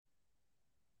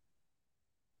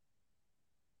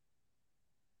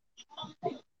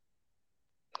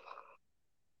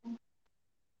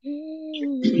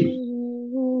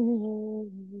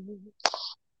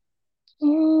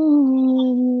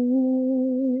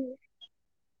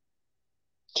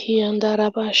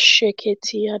Kiandaraba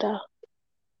sheketiada.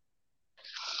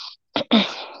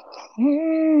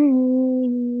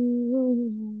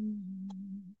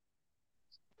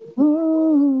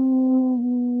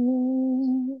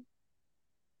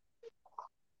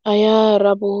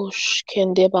 Ayarabush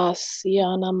kendebas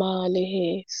yana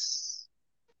malehes.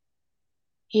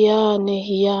 Yane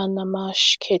yana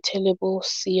mash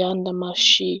ketelebos yana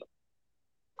mashi.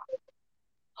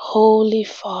 Holy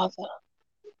Father,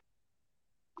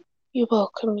 you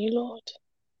welcome you, Lord.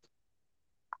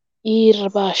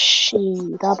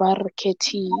 Irbashi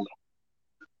dabarketi.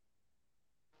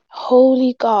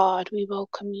 Holy God, we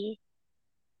welcome you.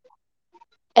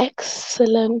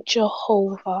 Excellent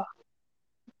Jehovah.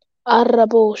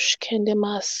 Arabosh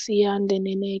kendemasi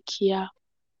andenenekia.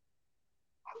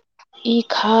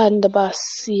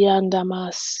 Ikandabasi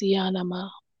andamasianama.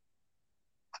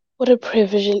 What a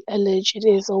privilege it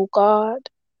is, O God,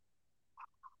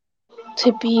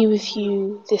 to be with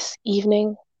you this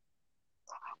evening.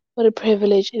 What a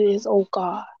privilege it is, O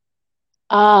God.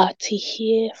 To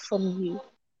hear from you,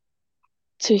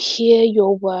 to hear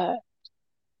your word,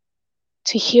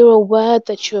 to hear a word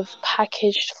that you have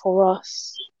packaged for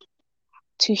us,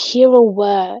 to hear a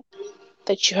word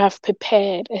that you have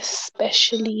prepared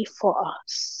especially for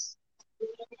us.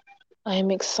 I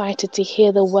am excited to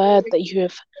hear the word that you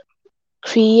have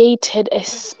created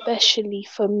especially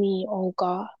for me, O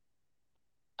God.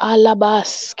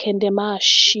 Alabas kendema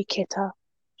shiketa.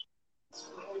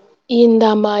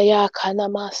 Indamaya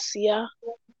kanamasia.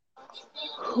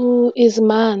 Who is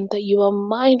man that you are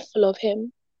mindful of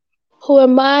him? Who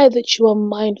am I that you are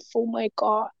mindful, my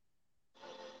God?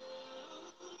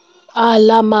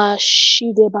 Alama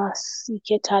shideba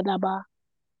siketadaba.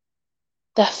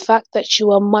 The fact that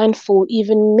you are mindful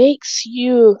even makes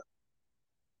you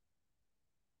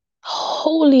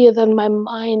holier than my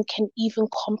mind can even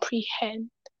comprehend.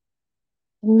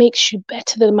 It makes you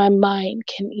better than my mind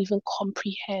can even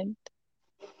comprehend.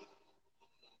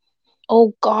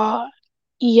 Oh God,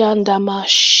 Yandama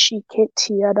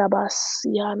Shiketiadaba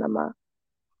Sianama.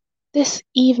 This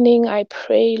evening I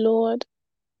pray, Lord,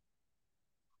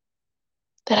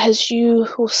 that as you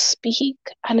will speak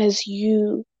and as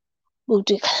you will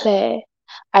declare,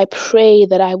 I pray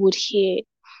that I would hear.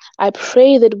 I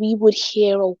pray that we would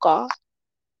hear, oh God.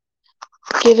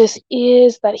 Give us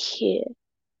ears that hear.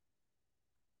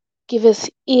 Give us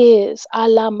ears,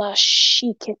 Alama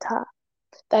Shiketa,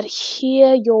 that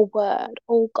hear your word,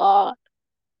 oh God.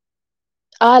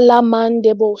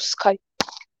 Alamandeboskai.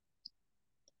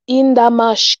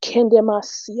 Indamash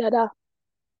kendemasiada.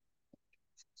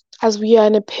 As we are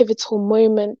in a pivotal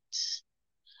moment,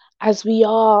 as we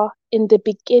are in the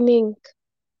beginning,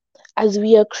 as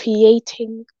we are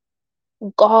creating,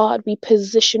 God, we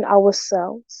position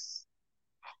ourselves.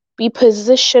 We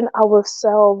position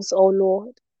ourselves, O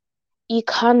Lord.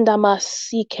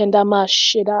 Ikandamasi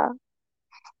kendamashida.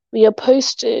 We are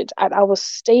posted at our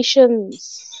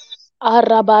stations,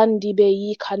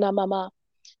 Arabandibe ikanamama,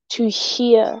 to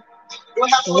hear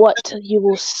what you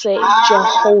will say,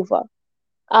 Jehovah.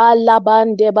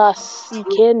 Alabandebasi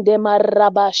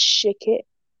kendemarabashike.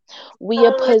 We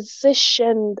are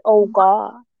positioned, O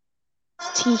God,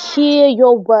 to hear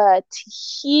your word, to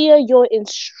hear your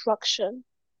instruction.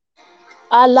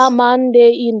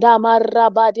 Alamande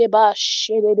indamarabadeba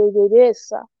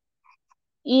shedededesa.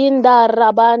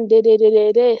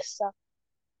 Indarabandededesa.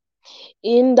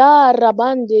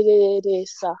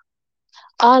 Indarabandededesa.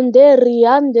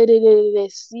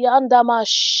 Anderiandededesi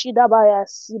andamashidabaya.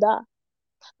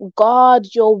 God,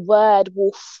 your word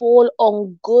will fall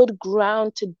on good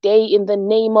ground today in the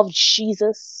name of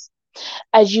Jesus.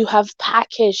 As you have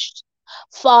packaged,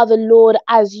 Father, Lord,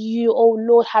 as you, oh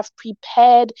Lord, have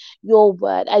prepared your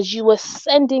word, as you are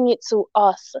sending it to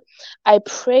us, I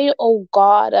pray, oh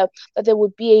God, that there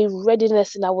would be a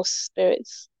readiness in our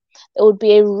spirits. There would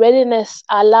be a readiness,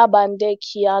 alabande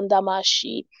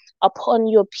kiandamashi, upon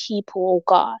your people, oh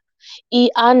God. That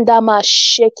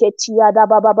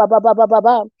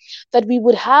we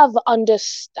would have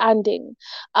understanding.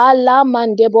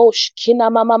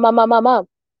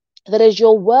 That as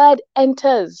your word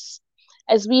enters,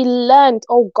 as we learned,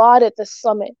 oh God, at the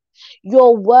summit,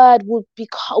 your word will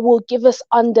give us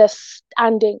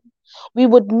understanding. We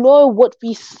would know what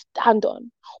we stand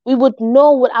on. We would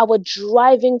know what our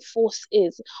driving force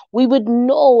is. We would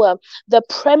know the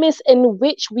premise in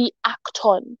which we act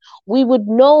on. We would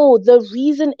know the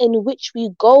reason in which we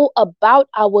go about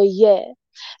our year.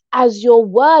 as your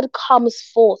word comes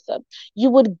forth, you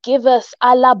would give us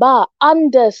alaba,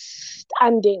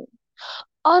 understanding,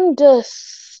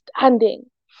 understanding.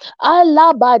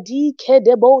 Alabadi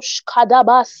kedebosh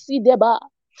kadaba sideba,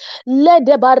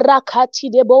 ledeba rakati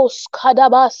debos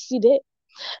kadaba side,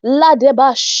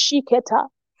 ladeba shiketa.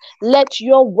 Let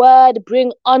your word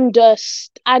bring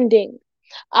understanding.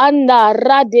 Anna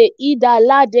rade ida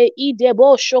lade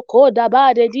idebo shoko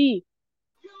dabade di.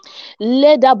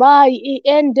 Ledabai I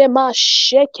endema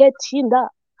sheketinda.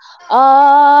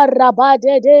 Ah,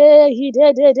 rabade de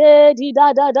hide de di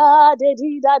da da da de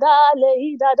di da da le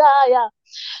hi da da ya.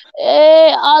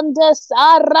 Andes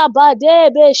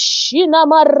arabade be shina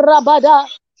marabada.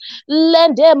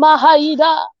 Lende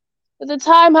mahaida. The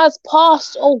time has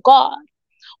passed, oh God,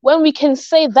 when we can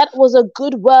say that was a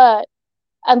good word,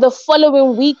 and the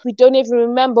following week we don't even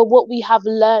remember what we have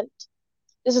learned.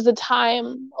 This is the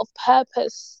time of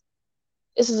purpose.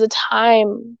 This is a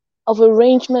time of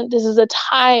arrangement. This is a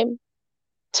time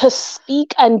to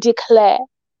speak and declare.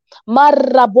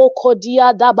 Maraboko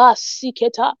diadaba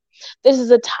siketa. This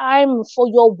is a time for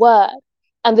your word,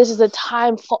 and this is a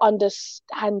time for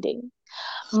understanding.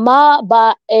 Ma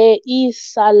ba e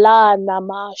isala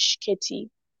namashketi.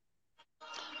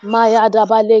 Maya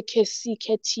dabale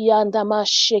kesiketi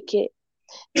andamasheke.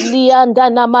 Lianda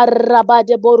namaraba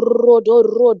de borodo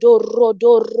rodo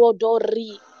rodo rodo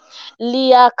ri.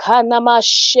 Lia kanama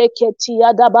sheketi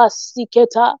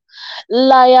adabasiketa.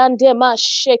 Layande ma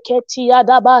sheketi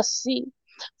adabasi.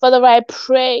 Father, I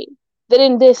pray that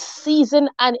in this season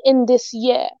and in this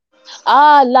year,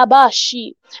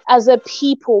 Labashi, as a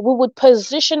people, we would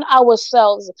position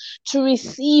ourselves to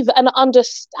receive an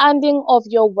understanding of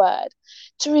your word,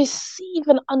 to receive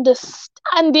an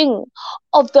understanding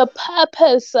of the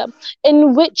purpose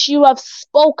in which you have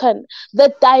spoken,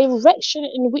 the direction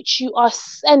in which you are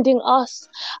sending us.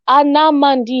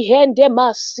 Anamandi hende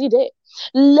maside,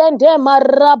 lende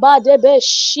maraba de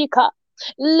beshika,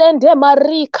 lende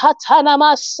marika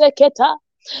tanama seketa.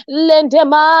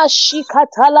 Lendema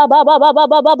shikatala baba baba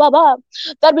baba baba.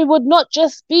 That we would not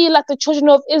just be like the children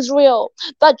of Israel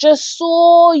that just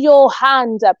saw your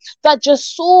hand, that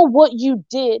just saw what you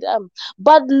did.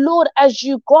 But Lord, as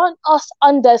you grant us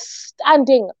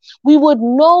understanding, we would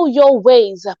know your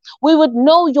ways, we would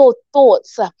know your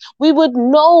thoughts, we would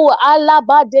know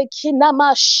alabade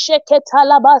kinama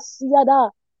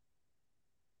sheketalabasiada.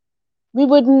 We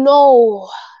would know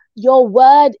your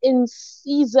word in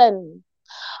season.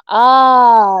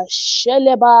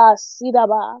 Sheleba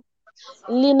sidaba.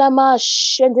 Linama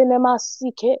shendenema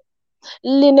sike.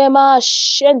 Linema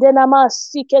shendenema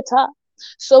siketa.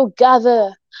 So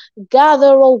gather,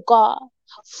 O God,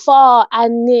 far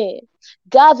and near.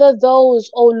 Gather those,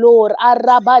 O Lord,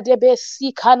 arabadebe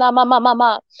sikana mama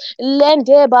mama.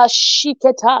 Lendeba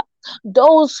shiketa.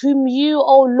 Those whom you,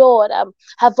 O Lord,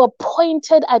 have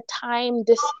appointed a time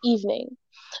this evening.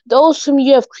 Those whom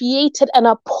you have created an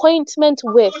appointment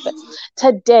with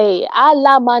today.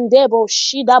 Alamandebo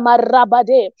shida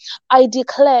marabade. I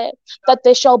declare that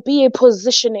there shall be a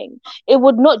positioning. It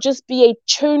would not just be a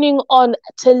tuning on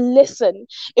to listen.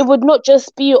 It would not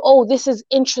just be, oh, this is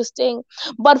interesting.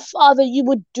 But Father, you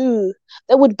would do.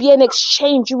 There would be an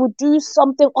exchange. You would do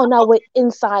something on our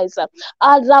insides.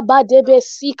 Arabadebe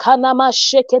sikanama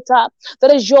sheketa.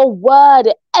 That as your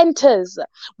word enters,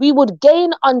 we would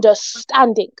gain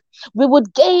understanding. We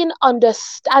would gain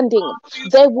understanding.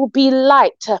 There will be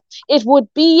light. It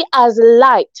would be as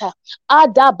light.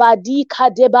 Adabadi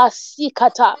kadeba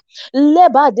sikata.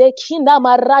 Lebade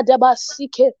kinamaradeba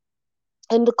sike.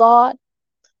 And God,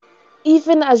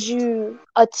 even as you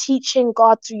are teaching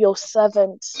God through your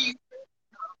servant,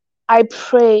 I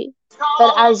pray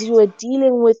that as you are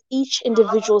dealing with each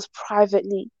individual's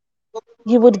privately,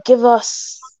 you would give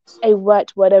us a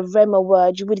word, a rhema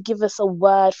word. You would give us a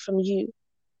word from you.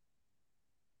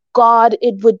 God,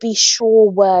 it would be sure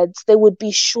words. They would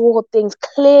be sure things,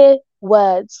 clear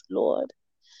words, Lord,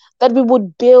 that we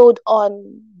would build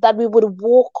on, that we would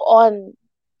walk on.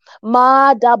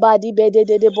 Ma dabadi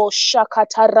bededebo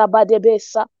shakata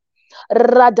rabadebesa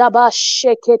radaba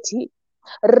sheketi.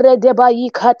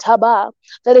 That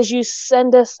as you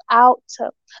send us out,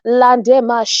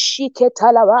 Landema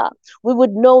Shiketalaba, we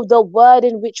would know the word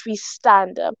in which we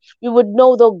stand. We would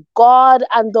know the God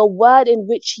and the word in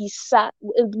which He sat.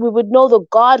 We would know the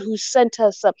God who sent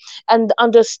us and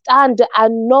understand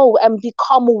and know and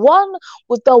become one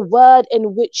with the word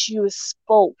in which you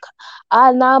spoke.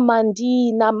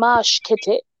 Anamandi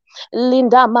Namashkete,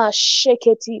 Linda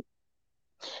Masheketi.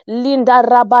 Linda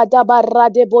rabada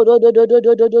barade bodo do do do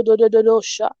do do do do do do do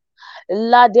sha.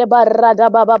 La de barada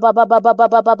ba ba ba ba ba ba ba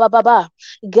ba ba ba ba ba.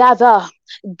 Gather,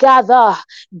 gather,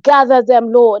 gather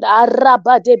them, Lord.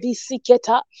 Araba de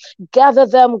bisiketa. Gather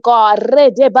them, God.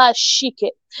 Re de ba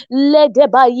shike. Le de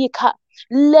ba yika.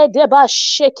 Le de ba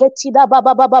sheketi da ba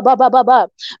ba ba ba ba ba ba ba.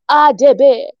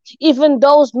 Adebe. Even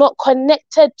those not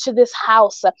connected to this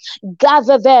house,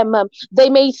 gather them. They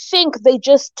may think they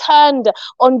just turned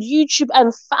on YouTube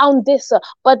and found this,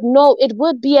 but no, it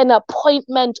would be an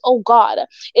appointment, oh God.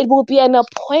 It will be an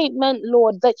appointment,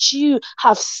 Lord, that you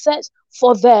have set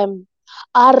for them.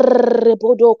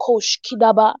 Arrebodokosh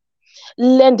kidaba.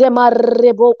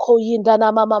 Lendemarreboko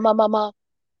yindana mama mama.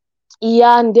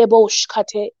 Yandebosh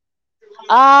kate.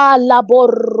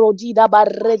 Laboro dida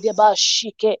barredeba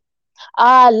shike.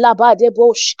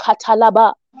 Labadebosh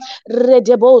katalaba.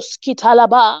 Redebos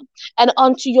kitalaba. And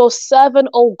unto your servant,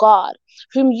 O God,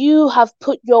 whom you have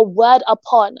put your word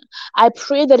upon, I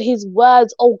pray that his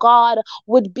words, O God,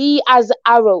 would be as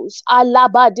arrows.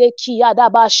 Alabade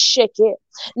kiyadaba sheke.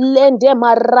 Lende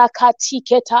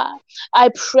marakatiketa. I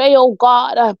pray, O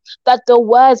God, that the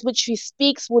words which he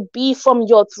speaks would be from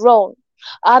your throne.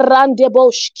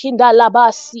 Arandebosh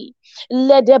kindalabasi.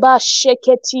 Ledeba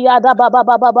sheketi ada baba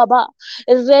baba baba.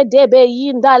 Redebe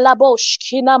yinda labosh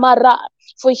kinamara.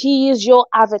 For he is your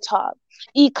avatar.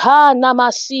 Ika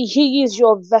namasi, he is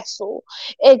your vessel.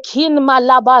 Ekin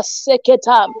malaba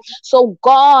seketa. So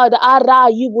God, Ara,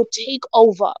 you will take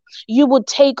over. You will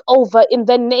take over in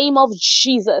the name of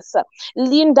Jesus.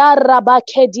 Linda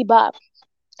rabakediba.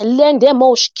 Lende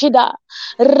moshkida.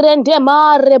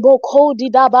 Rendema reboko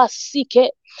didaba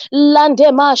sike.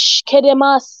 Landemash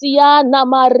kedemasia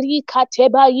namarika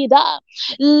tebaida.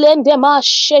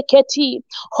 Lendemash sheketi.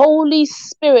 Holy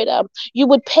Spirit, you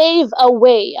would pave a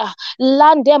way.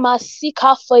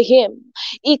 Landemasika for him.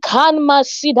 Ikan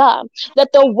masida.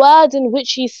 That the words in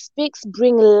which he speaks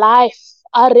bring life.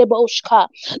 Areboshka.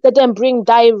 Let them bring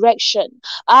direction.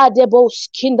 Adebos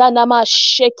kindanama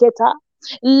sheketa.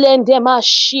 Lendema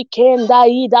shikenda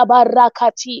ida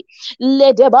barakati.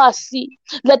 Ledebasi.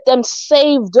 Let them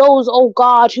save those, oh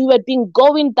God, who had been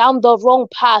going down the wrong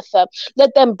path.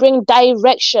 Let them bring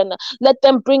direction. Let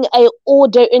them bring a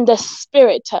order in the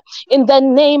spirit. In the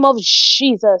name of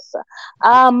Jesus.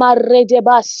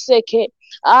 Amaredebaseke.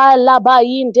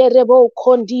 Alabainderebo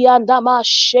kondiandama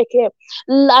sheke.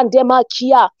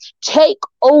 Landemakia. Take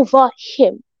over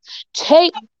him.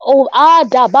 Take over.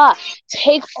 Adaba.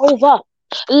 Take over.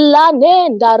 La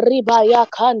nenda ribaya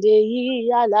kande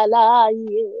ya la la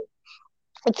ye.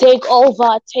 Take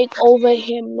over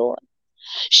him, Lord.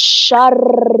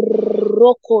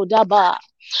 Sharroko daba.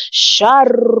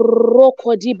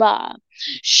 Sharroko diba.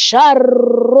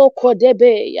 Sharroko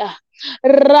debeya.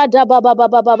 Rada baba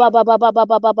baba baba baba baba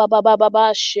baba baba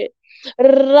baba she.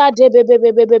 Rade bebe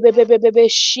bebe bebe bebe bebe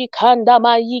shikanda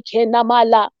maike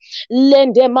namala.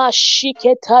 Lende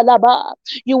mashike talaba.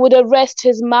 You would arrest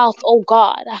his mouth, oh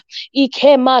God.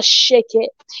 Ike mashike.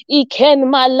 Iken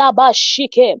malaba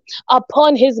shike.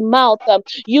 Upon his mouth,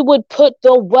 you would put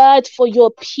the word for your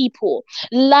people.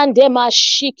 Lande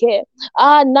mashike.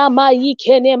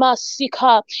 Anamaike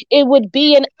nemasika. It would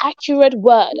be an accurate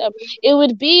word. It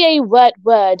would be a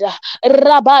word.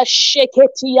 Rabba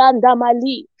sheketi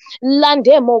andamali.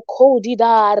 Landemo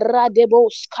kodida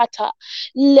radebos kata.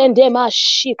 Lendema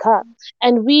shika.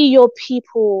 And we your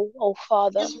people, oh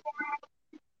Father,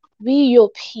 we your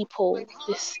people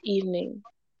this evening,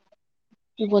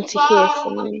 we want to hear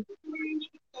from you.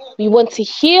 We want to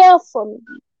hear from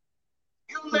you.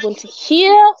 We want to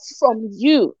hear from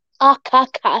you.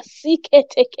 Akaka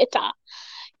siketeketa.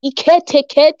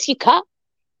 Iketeketika.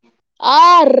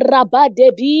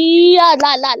 Rabadebia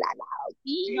la la la la.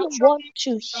 We want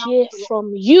to hear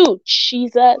from you,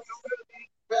 Jesus.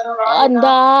 And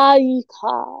we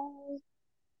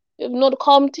have not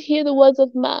come to hear the words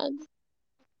of man,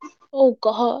 oh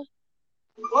God.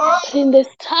 But in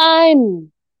this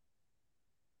time,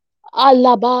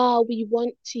 Alaba, we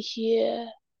want to hear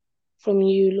from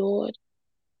you, Lord.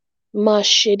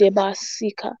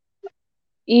 Mashedebasika.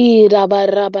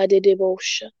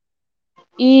 Irabarabadebosha.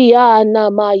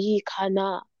 Iyana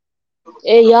mayikana.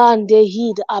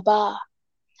 Eyandehid Abba.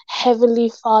 Heavenly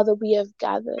Father, we have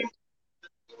gathered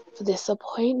for this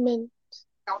appointment,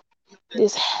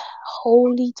 this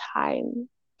holy time,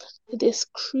 this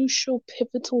crucial,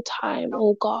 pivotal time,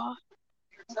 oh God.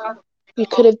 We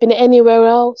could have been anywhere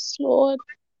else, Lord,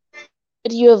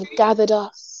 but you have gathered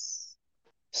us.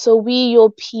 So we,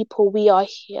 your people, we are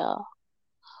here.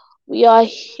 We are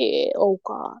here, oh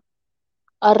God.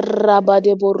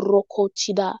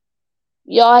 Arabadeborakotida.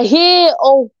 We are here,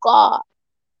 oh God.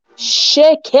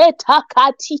 Sheketa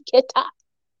katiketa.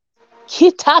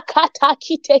 Kita kata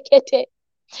kite kete.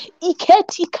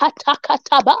 Iketi kata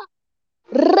kataba.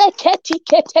 Reketi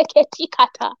kete keti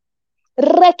kata.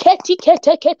 Reketi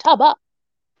kete ketaba.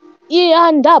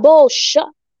 Iandabosha.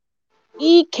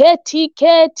 Iketi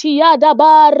keti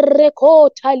yadaba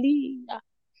rekotalia.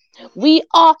 We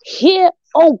are here,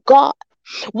 oh God.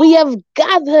 We have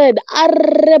gathered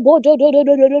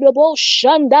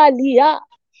Shandalia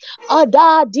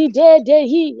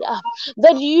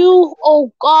that you,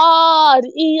 oh God,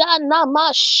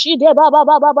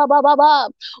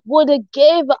 would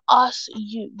give us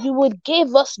you. You would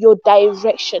give us your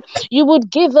direction. You would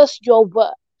give us your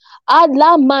word.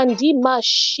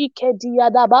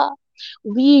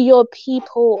 We, your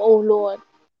people, oh Lord,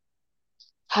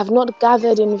 have not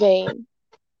gathered in vain.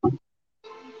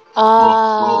 We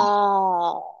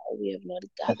have not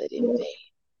gathered in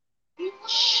vain.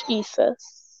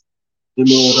 Jesus,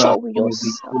 show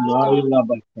yourself, God.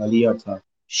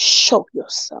 Show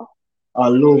yourself.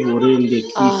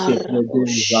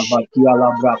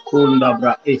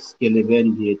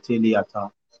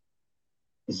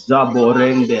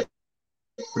 Zaborende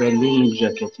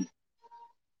preninjaketi.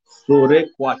 Sore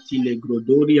quatile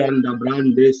grodoria and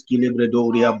brandes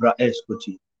kilebredoria bra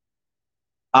escoti.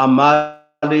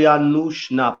 Amaria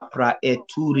nushna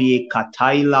praeturie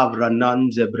kataila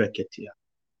vrananze breketia.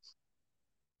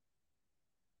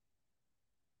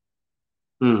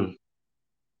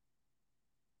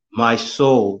 My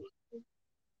soul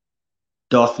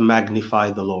doth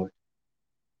magnify the Lord,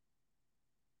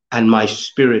 and my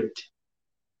spirit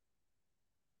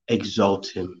exalt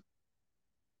him.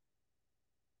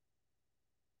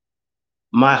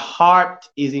 My heart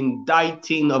is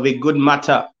inditing of a good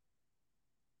matter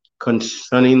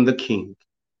concerning the King.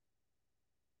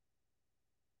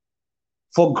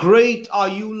 For great are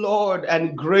you, Lord,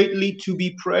 and greatly to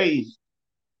be praised.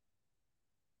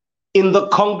 In the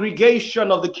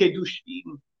congregation of the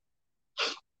Kedushim,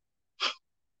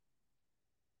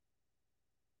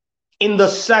 in the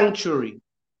sanctuary,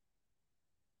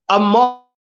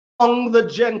 among the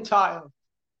Gentiles,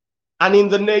 and in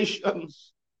the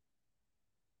nations.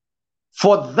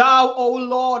 For thou, O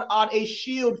Lord, art a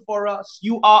shield for us.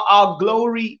 You are our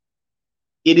glory.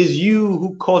 It is you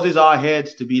who causes our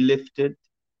heads to be lifted.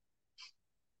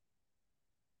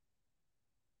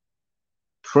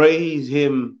 Praise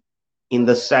him in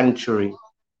the sanctuary.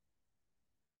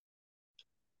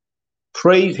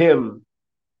 Praise him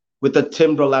with the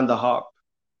timbrel and the harp.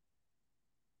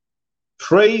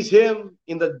 Praise him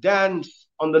in the dance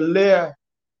on the lyre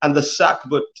and the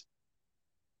sackbut.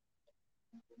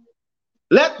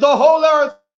 Let the whole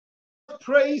earth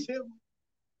praise him.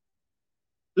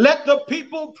 Let the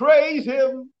people praise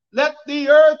him. Let the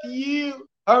earth yield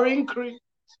her increase.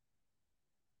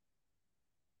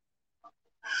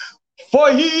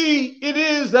 For he it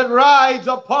is that rides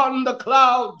upon the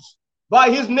clouds. By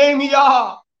his name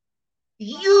Yah.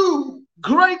 You,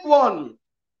 great one,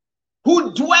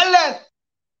 who dwelleth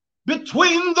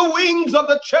between the wings of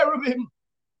the cherubim.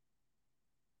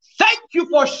 Thank you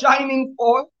for shining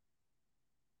forth.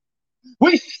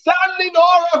 We stand in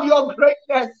awe of your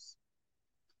greatness.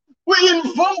 We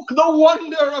invoke the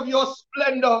wonder of your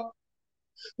splendor.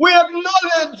 We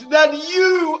acknowledge that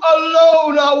you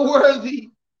alone are worthy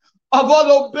of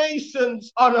all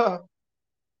obeisance, honor,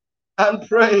 and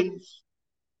praise.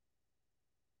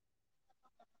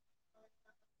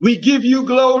 We give you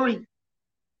glory.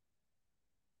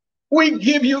 We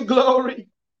give you glory.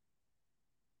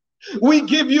 We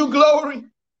give you glory.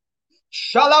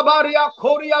 Shalabaria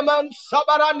Koriaman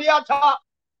Sabarandiata.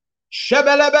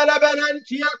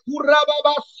 Shebelebelebenentia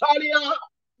Kurababa Salia.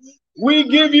 We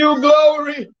give you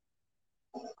glory.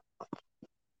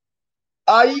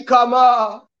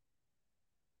 Aikama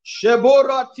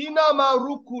Sheboratina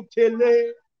Maruku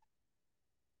Tele.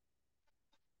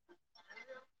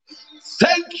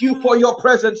 Thank you for your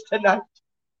presence tonight.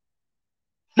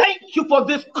 Thank you for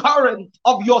this current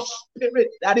of your spirit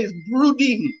that is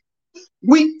brooding.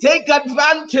 We take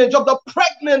advantage of the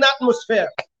pregnant atmosphere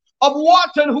of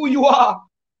what and who you are.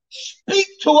 Speak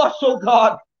to us, oh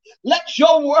God. Let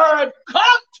your word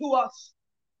come to us.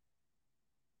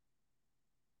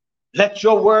 Let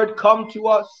your word come to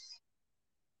us.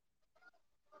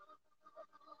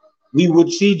 We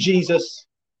would see Jesus.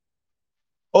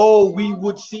 Oh, we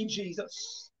would see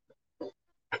Jesus.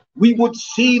 We would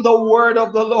see the word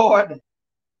of the Lord.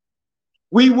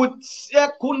 We would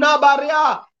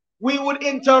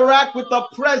interact with the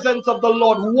presence of the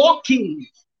Lord, walking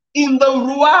in the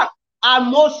Ruach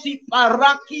Amosi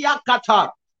Parakia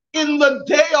Kata, in the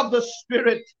day of the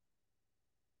Spirit.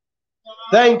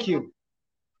 Thank you.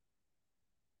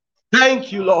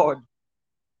 Thank you, Lord.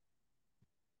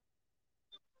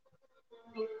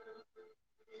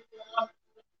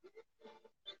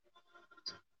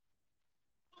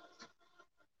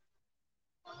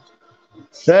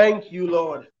 Thank you,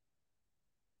 Lord.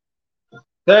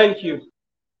 Thank you.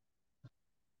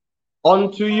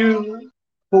 Unto you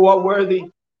who are worthy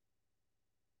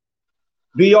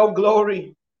be all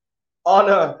glory,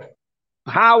 honor,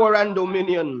 power, and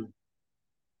dominion,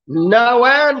 now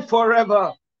and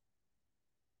forever.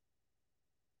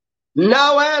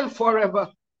 Now and forever.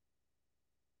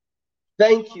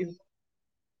 Thank you.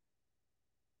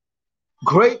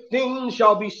 Great things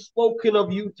shall be spoken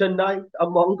of you tonight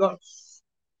among us.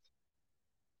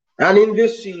 And in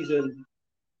this season,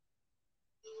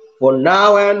 for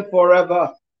now and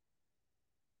forever,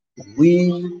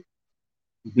 we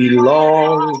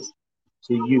belong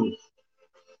to you.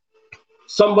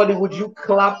 Somebody, would you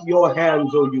clap your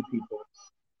hands, oh you people,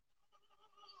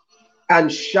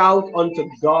 and shout unto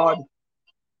God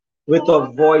with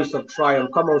a voice of triumph?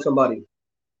 Come on, somebody.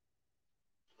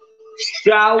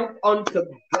 Shout unto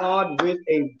God with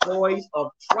a voice of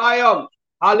triumph.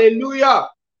 Hallelujah.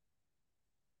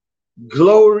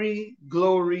 Glory,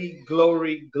 glory,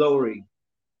 glory, glory.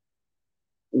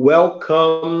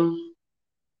 Welcome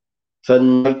to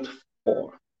night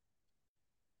 4.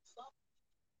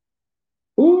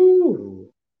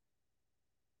 Ooh.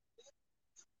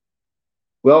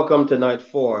 Welcome to night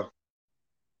 4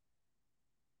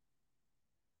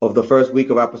 of the first week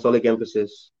of Apostolic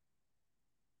Emphasis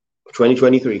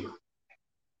 2023.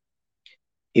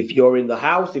 If you're in the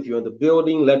house, if you're in the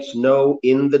building, let's know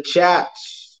in the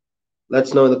chats.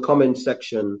 Let's know in the comment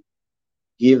section.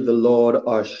 Give the Lord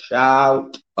a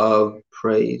shout of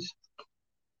praise.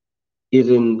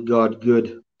 Isn't God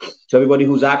good? To everybody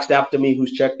who's asked after me,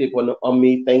 who's checked it on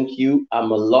me, thank you.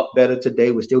 I'm a lot better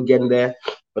today. We're still getting there,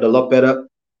 but a lot better.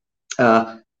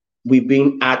 We've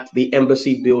been at the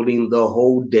embassy building the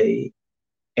whole day,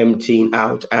 emptying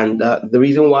out. And the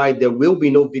reason why there will be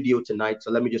no video tonight,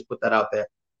 so let me just put that out there.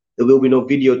 There will be no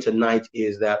video tonight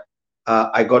is that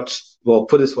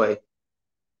put this way,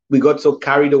 we got so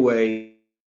carried away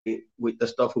with the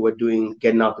stuff we were doing,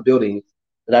 getting out the building,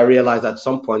 that I realized at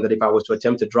some point that if I was to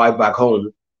attempt to drive back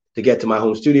home to get to my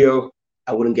home studio,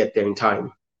 I wouldn't get there in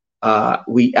time. As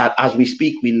we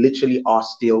speak, we literally are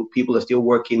still, people are still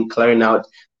working, clearing out.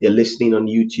 They're listening on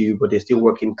YouTube, but they're still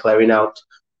working, clearing out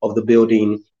of the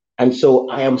building. And so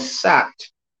I am sat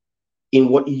in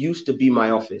what used to be my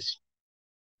office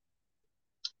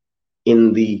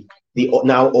in the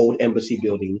now old embassy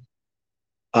building.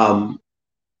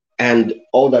 And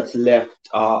all that's left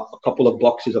are a couple of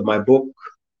boxes of my book,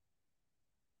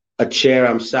 a chair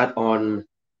I'm sat on,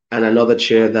 and another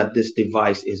chair that this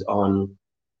device is on.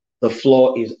 The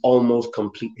floor is almost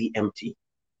completely empty.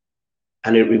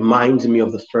 And it reminds me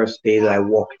of the first day that I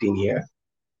walked in here.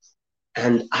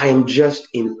 And I am just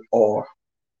in awe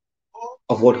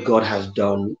of what God has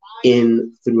done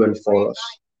in, through, and for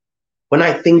us. When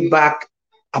I think back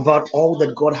about all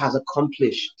that God has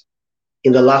accomplished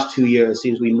in the last 2 years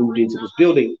since we moved into this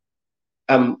building,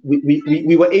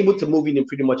 we were able to move in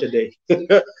pretty much a day.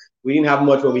 We didn't have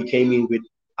much when we came in, with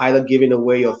either giving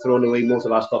away or throwing away most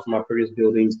of our stuff from our previous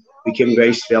buildings. We became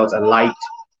very svelte and light.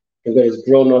 And God has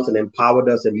grown us and empowered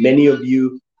us. And many of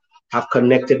you have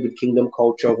connected with Kingdom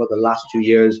Culture over the last 2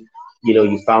 years. You know,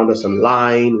 you found us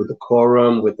online with the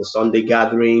Quorum, with the Sunday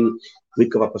Gathering,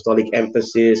 Week of Apostolic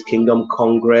Emphasis, Kingdom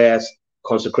Congress,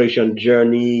 Consecration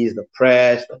Journeys, the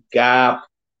Press, the Gap,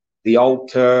 the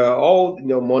Altar, all,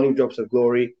 Morning Drops of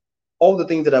Glory, all the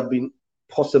things that have been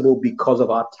possible because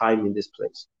of our time in this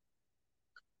place.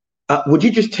 Would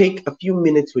you just take a few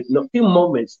minutes a few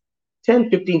moments,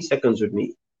 10, 15 seconds with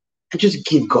me, and just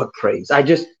give God praise?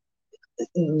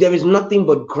 There is nothing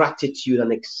but gratitude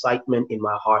and excitement in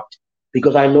my heart,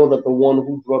 because I know that the one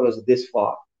who brought us this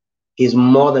far is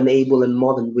more than able and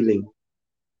more than willing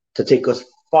to take us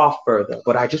far further.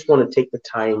 But I just want to take the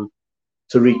time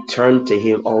to return to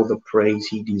him all the praise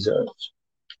he deserves.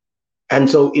 And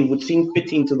so it would seem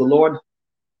fitting to the Lord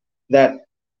that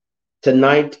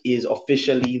tonight is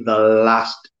officially the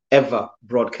last ever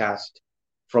broadcast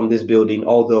from this building,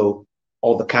 although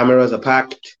all the cameras are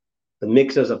packed, the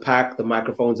mixers are packed, the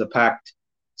microphones are packed.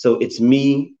 So it's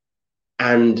me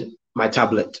and my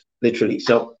tablet, literally.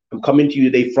 So I'm coming to you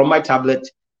today from my tablet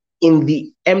in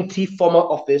the empty former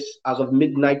office. As of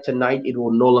midnight tonight, it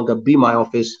will no longer be my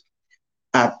office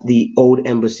at the old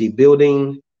embassy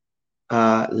building.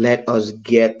 Let us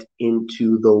get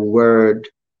into the word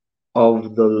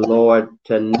of the Lord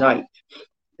tonight.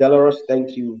 Delores,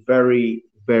 thank you very,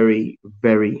 very,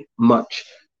 very much.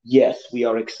 Yes, we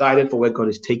are excited for where God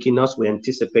is taking us. We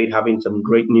anticipate having some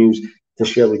great news to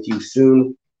share with you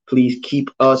soon. Please keep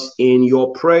us in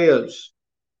your prayers.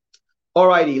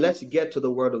 Alrighty, let's get to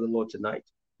the word of the Lord tonight.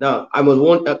 Now, I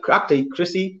was actually,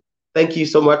 Chrissy, thank you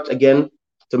so much again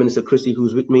to Minister Chrissy,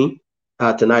 who's with me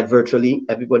tonight virtually.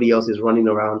 Everybody else is running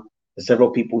around. There's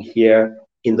several people here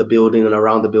in the building and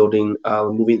around the building,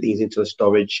 moving things into a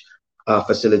storage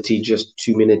facility just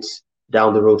 2 minutes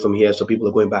down the road from here. So people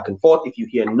are going back and forth. If you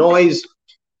hear noise,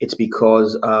 it's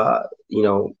because,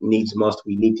 needs must.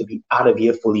 We need to be out of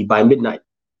here fully by midnight.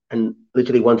 And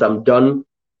literally once I'm done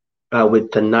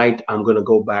with tonight, I'm going to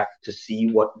go back to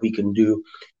see what we can do.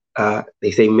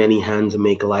 They say many hands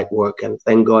make light work. And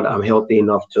thank God I'm healthy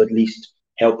enough to at least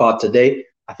help out today.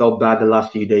 I felt bad the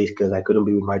last few days because I couldn't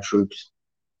be with my troops.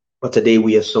 But today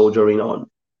we are soldiering on.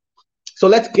 So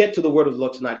let's get to the word of the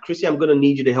Lord tonight. Chrissy, I'm going to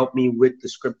need you to help me with the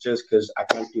scriptures because I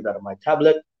can't do that on my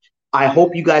tablet. I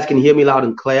hope you guys can hear me loud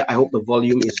and clear. I hope the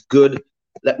volume is good.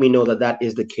 Let me know that that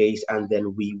is the case, and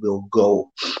then we will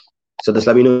go. So just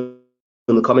let me know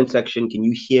in the comment section. Can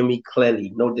you hear me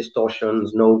clearly? No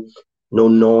distortions, no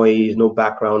noise, no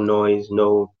background noise,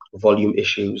 no volume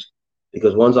issues.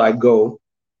 Because once I go,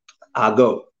 I'll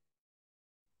go.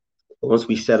 Once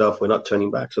we set off, we're not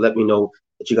turning back. So let me know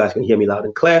that you guys can hear me loud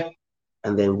and clear,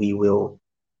 and then we will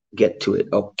get to it.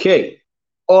 Okay,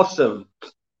 awesome.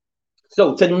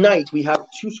 So tonight we have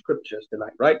two scriptures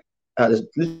tonight, right? There's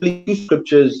literally two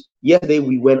scriptures. Yesterday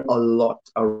we went a lot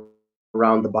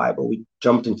around the Bible. We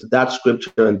jumped into that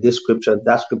scripture and this scripture, and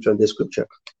that scripture and this scripture.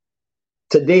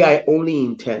 Today I only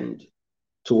intend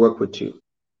to work with two,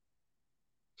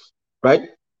 right?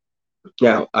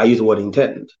 Now I use the word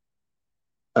intend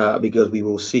because we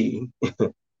will see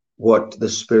what the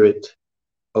Spirit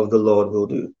of the Lord will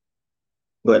do.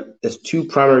 But there's two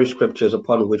primary scriptures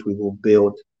upon which we will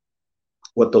build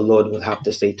what the Lord will have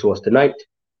to say to us tonight,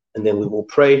 and then we will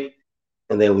pray,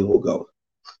 and then we will go.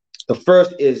 The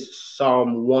first is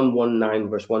Psalm 119,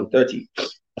 verse 130.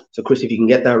 So, Chris, if you can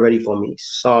get that ready for me.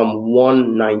 Psalm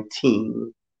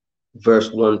 119,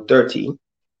 verse 130.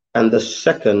 And the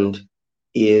second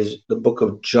is the book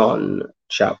of John,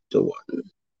 chapter 1.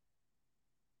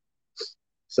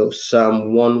 So,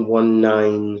 Psalm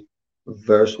 119,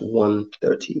 verse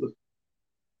 130.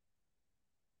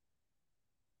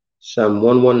 Psalm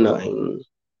 119,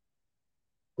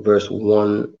 verse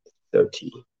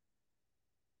 130.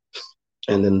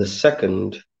 And then the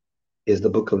second is the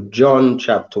book of John,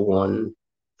 chapter 1,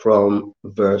 from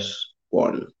verse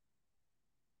 1.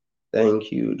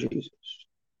 Thank you, Jesus.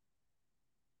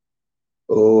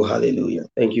 Oh, hallelujah.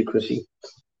 Thank you, Chrissy.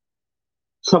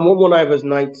 Psalm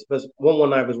 119, verse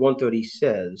 130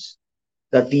 says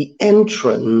that the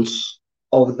entrance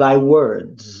of thy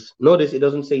words, notice it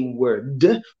doesn't say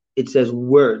word, it says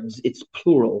words, it's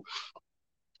plural,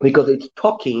 because it's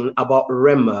talking about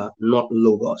Rhema, not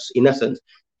Logos. In essence,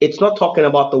 it's not talking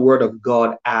about the word of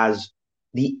God as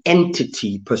the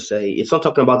entity per se. It's not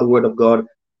talking about the word of God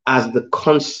as the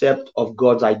concept of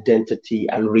God's identity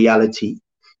and reality.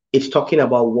 It's talking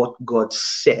about what God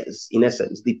says, in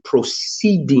essence, the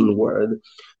proceeding word,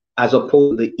 as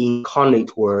opposed to the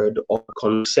incarnate word or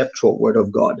conceptual word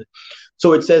of God.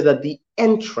 So it says that the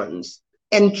entrance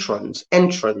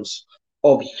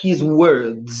of his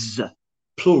words,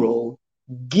 plural,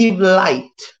 give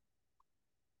light,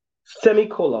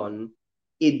 semicolon,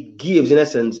 it gives, in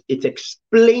essence, it's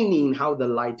explaining how the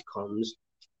light comes.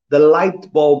 The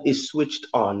light bulb is switched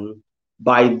on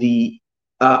by the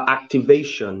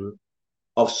activation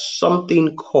of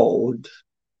something called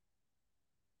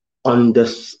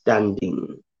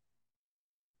understanding.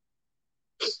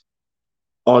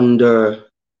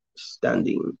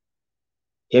 Understanding.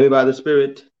 Hear me by the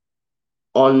Spirit.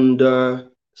 Understanding.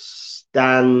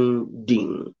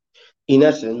 In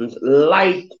essence,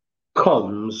 light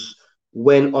comes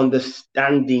when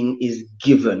understanding is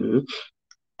given,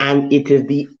 and it is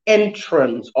the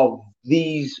entrance of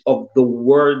the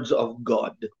words of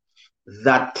God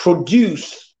that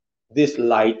produce this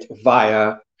light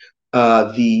via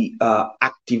the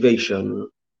activation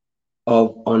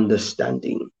of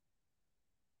understanding.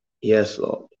 Yes,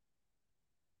 Lord.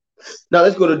 Now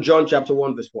let's go to John chapter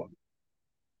 1, verse 1.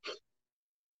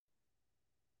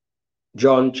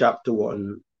 John chapter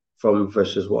 1 from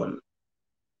verses 1.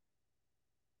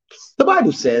 The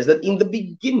Bible says that in the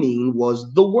beginning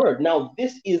was the Word. Now,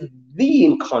 this is the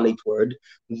incarnate word,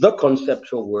 the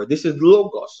conceptual word. This is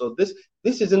Logos. So this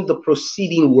isn't the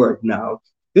proceeding word now.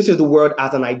 This is the word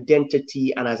as an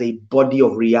identity and as a body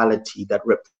of reality that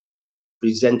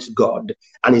represents God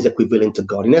and is equivalent to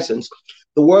God. In essence,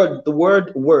 the word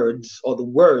words, or the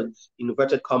words in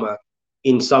inverted comma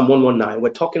in Psalm 119, we're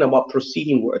talking about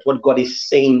proceeding words, what God is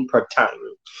saying per time.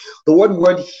 The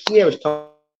word here is talking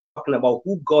about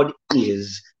who God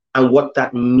is and what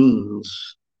that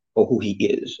means for who he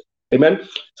is. Amen.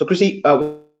 So Chrissy,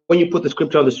 when you put the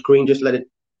scripture on the screen, just let's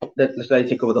let it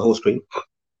take over the whole screen.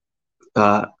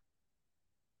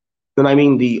 When I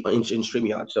mean the in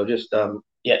StreamYard. So just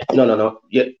yeah, no.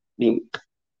 Yeah, I mean,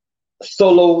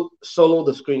 solo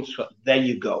the screenshot. There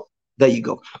you go. There you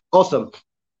go. Awesome.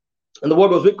 And the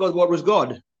word was with God, the word was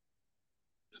God.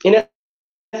 In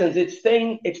essence,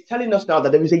 it's telling us now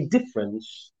that there is a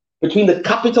difference between the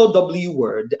capital W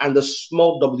word and the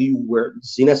small w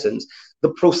words. In essence, the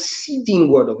proceeding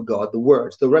word of God, the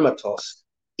words, the rematos,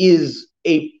 is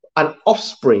an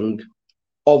offspring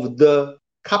of the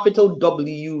capital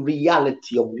W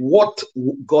reality of what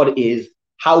God is,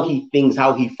 how he thinks,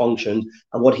 how he functions,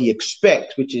 and what he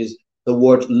expects, which is the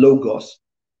word logos,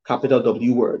 capital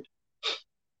W word.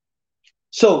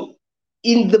 So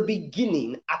in the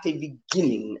beginning, at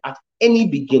any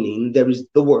beginning, there is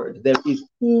the word. There is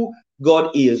who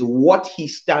God is, what he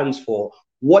stands for,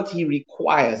 what he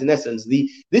requires. In essence,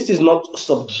 this is not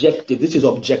subjective, this is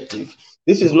objective.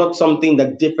 This is not something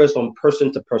that differs from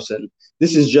person to person.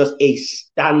 This is just a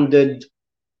standard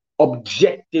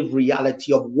objective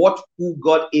reality of who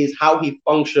God is, how he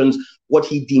functions, what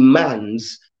he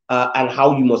demands, and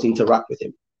how you must interact with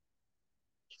him.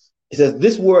 It says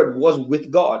this word was with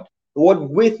God. The word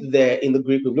with there in the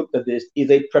Greek, we've looked at this,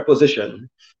 is a preposition.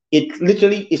 It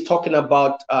literally is talking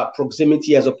about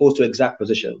proximity as opposed to exact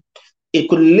position. It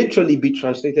could literally be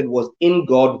translated was in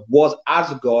God, was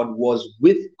as God, was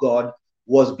with God,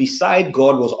 was beside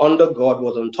God, was under God,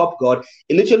 was on top God.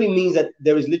 It literally means that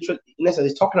there is literally, in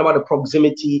essence, it's talking about a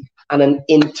proximity and an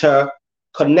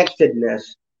interconnectedness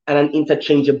and an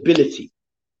interchangeability.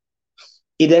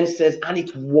 It then says, and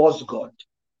it was God.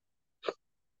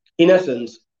 In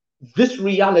essence, this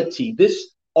reality, this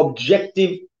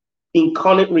objective,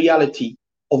 incarnate reality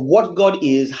of what God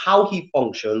is, how he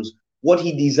functions, what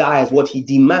he desires, what he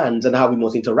demands, and how we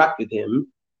must interact with him,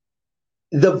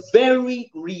 the very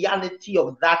reality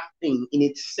of that thing in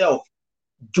itself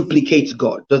duplicates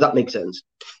God. Does that make sense?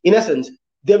 In essence,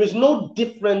 there is no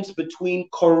difference between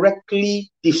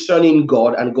correctly discerning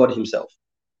God and God himself.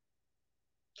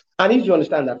 I need you to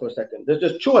understand that for a second.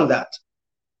 There's chew on that.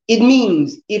 It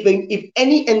means if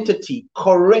any entity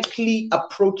correctly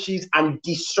approaches and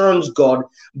discerns God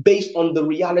based on the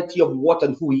reality of what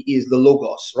and who he is, the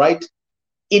Logos, right?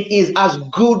 It is as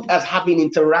good as having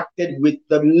interacted with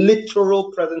the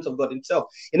literal presence of God himself.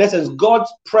 In essence,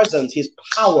 God's presence, his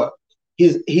power,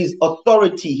 his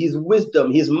authority, his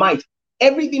wisdom, his might,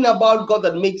 everything about God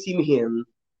that makes him him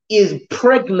is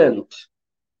pregnant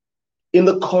in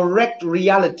the correct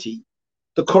reality,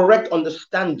 the correct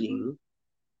understanding.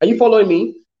 Are you following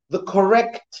me? The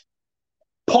correct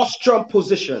posture and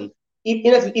position.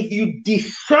 If you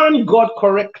discern God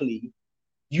correctly,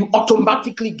 you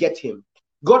automatically get him.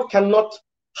 God cannot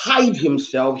hide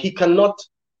himself. He cannot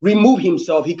remove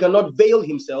himself. He cannot veil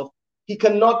himself. He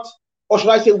cannot, or should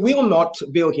I say, will not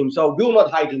veil himself, will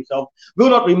not hide himself, will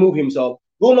not remove himself,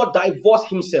 will not divorce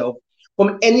himself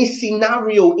from any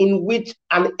scenario in which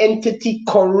an entity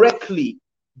correctly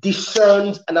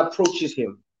discerns and approaches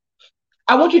him.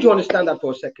 I want you to understand that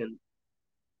for a second.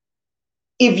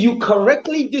 If you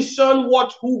correctly discern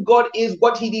who God is,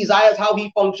 what he desires, how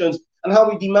he functions, and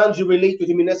how he demands you relate with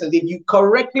him, in essence, if you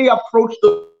correctly approach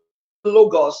the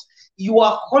Logos, you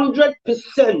are 100%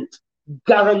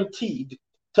 guaranteed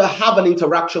to have an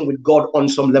interaction with God on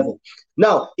some level.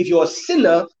 Now, if you're a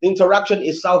sinner, the interaction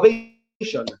is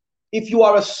salvation. If you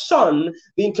are a son,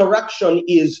 the interaction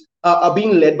is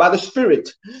being led by the Spirit.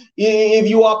 If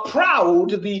you are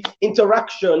proud, the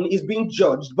interaction is being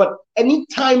judged. But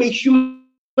anytime a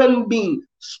human being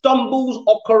stumbles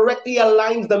or correctly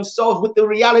aligns themselves with the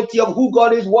reality of who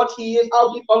God is, what he is,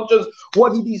 how he functions,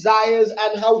 what he desires,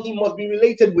 and how he must be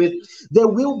related with, there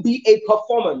will be a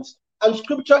performance. And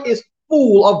scripture is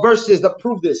full of verses that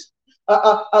prove this.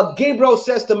 Gabriel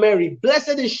says to Mary,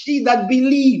 "Blessed is she that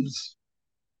believes,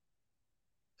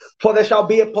 for there shall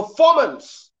be a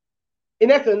performance."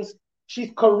 In essence,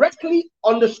 she's correctly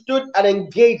understood and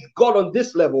engaged God on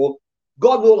this level.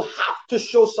 God will have to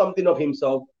show something of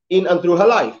himself in and through her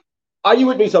life. Are you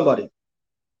with me, somebody?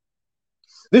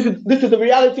 This is the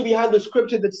reality behind the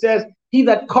scripture that says, he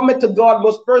that cometh to God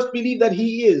must first believe that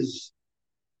he is,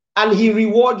 and he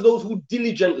rewards those who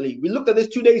diligently. We looked at this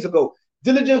 2 days ago.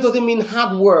 Diligence doesn't mean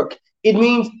hard work. It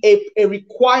means a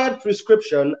required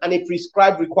prescription and a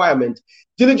prescribed requirement.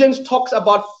 Diligence talks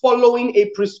about following a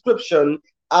prescription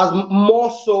as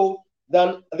more so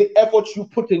than the effort you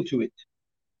put into it.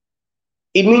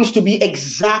 It means to be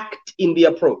exact in the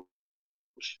approach.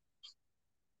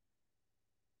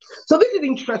 So this is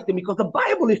interesting because the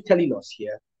Bible is telling us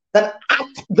here that at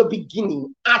a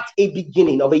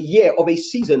beginning of a year, of a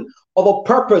season, of a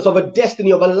purpose, of a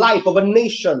destiny, of a life, of a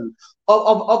nation,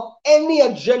 of any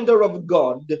agenda of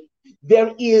God,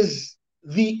 there is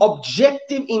the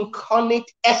objective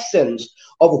incarnate essence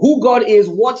of who God is,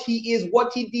 what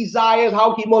he desires,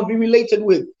 how he must be related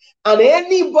with. And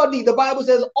anybody, the Bible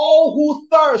says, all who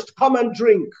thirst, come and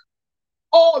drink.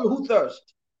 All who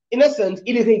thirst. In essence,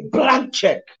 it is a blank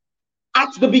check.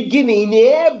 At the beginning,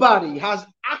 everybody has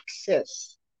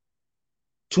access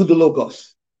to the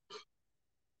Logos.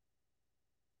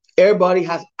 Everybody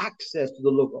has access to the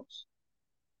Logos.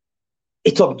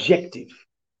 It's objective.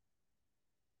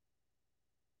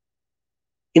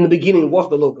 In the beginning was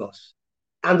the Logos,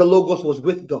 and the Logos was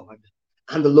with God,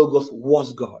 and the Logos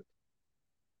was God.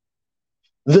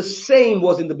 The same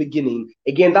was in the beginning.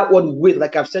 Again, that word with,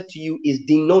 like I've said to you, is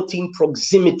denoting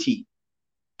proximity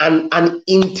and an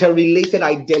interrelated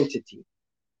identity.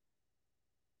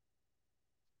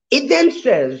 It then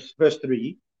says, verse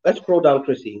 3, let's scroll down,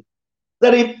 Chrissy,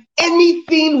 that if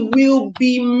anything will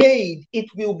be made, it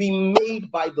will be made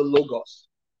by the Logos.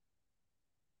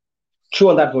 Chew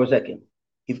on that for a second.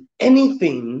 If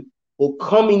anything will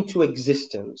come into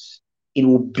existence, it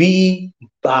will be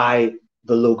by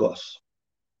the Logos.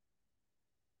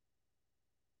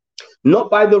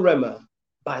 Not by the Rema,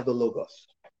 by the Logos.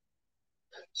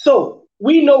 So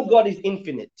we know God is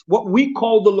infinite. What we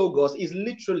call the Logos is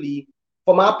literally,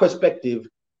 from our perspective,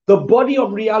 the body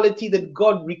of reality that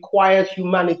God requires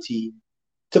humanity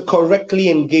to correctly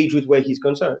engage with where he's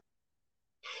concerned.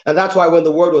 And that's why when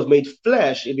the Word was made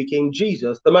flesh, it became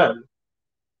Jesus, the man.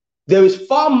 There is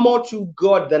far more to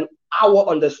God than our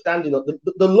understanding of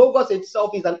the Logos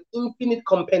itself is an infinite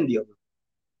compendium.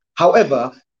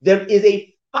 However, there is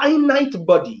a finite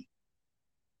body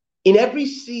in every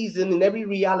season, in every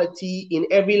reality, in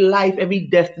every life, every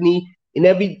destiny, in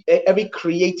every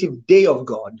creative day of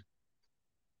God.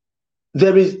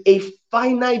 There is a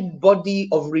finite body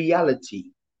of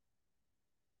reality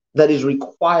that is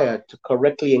required to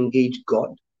correctly engage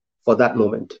God for that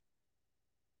moment.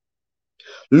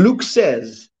 Luke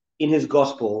says in his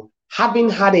gospel, having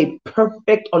had a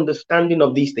perfect understanding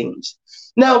of these things.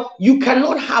 Now, you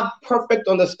cannot have perfect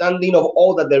understanding of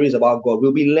all that there is about God.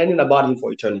 We'll be learning about him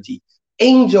for eternity.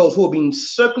 Angels who have been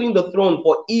circling the throne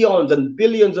for eons and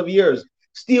billions of years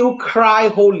still cry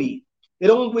holy. They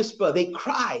don't whisper, they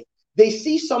cry. They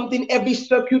see something every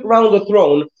circuit round the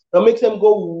throne that makes them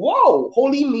go, whoa,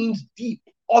 holy means deep,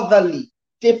 otherly,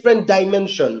 different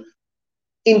dimension,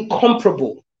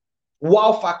 incomparable,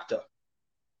 wow factor.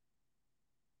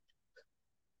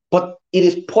 But it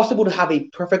is possible to have a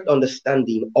perfect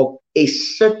understanding of a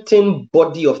certain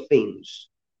body of things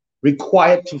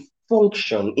required to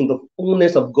function in the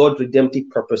fullness of God's redemptive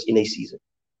purpose in a season.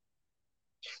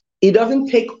 It doesn't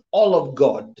take all of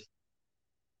God.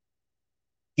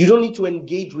 You don't need to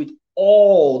engage with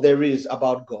all there is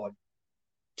about God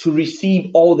to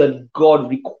receive all that God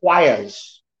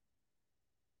requires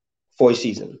for a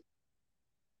season.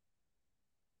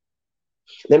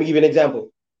 Let me give you an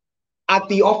example. At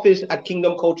the office at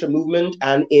Kingdom Culture Movement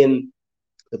and in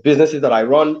the businesses that I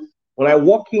run, when I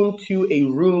walk into a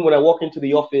room, when I walk into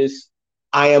the office,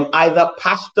 I am either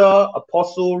pastor,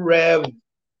 apostle, rev,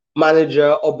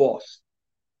 manager, or boss.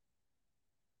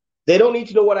 They don't need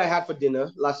to know what I had for dinner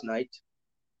last night.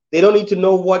 They don't need to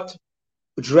know what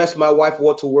dress my wife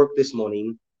wore to work this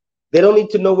morning. They don't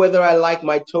need to know whether I like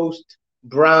my toast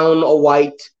brown or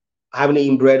white. I haven't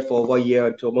eaten bread for over a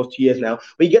year to almost 2 years now,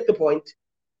 but you get the point.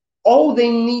 All they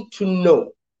need to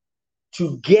know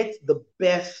to get the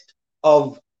best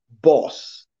of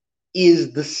boss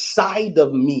is the side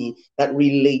of me that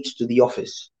relates to the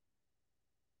office.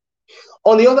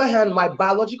 On the other hand, my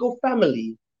biological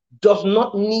family does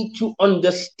not need to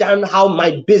understand how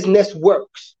my business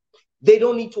works. They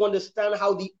don't need to understand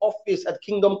how the office at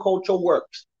Kingdom Culture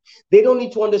works. They don't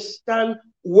need to understand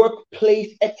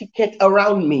workplace etiquette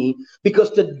around me, because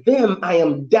to them, I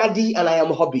am daddy and I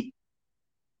am hubby.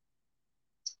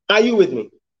 Are you with me?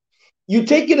 You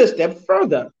take it a step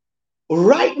further.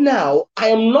 Right now, I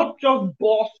am not just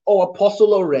boss or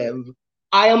apostle or rev.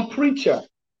 I am preacher.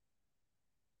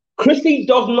 Chrissy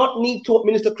does not need to,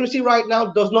 Minister Chrissy right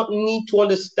now does not need to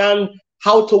understand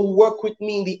how to work with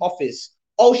me in the office.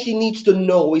 All she needs to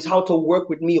know is how to work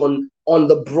with me on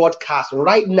the broadcast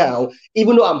right now.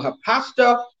 Even though I'm her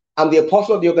pastor, I'm the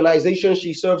apostle of the organization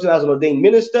she serves in as an ordained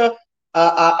minister,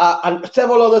 and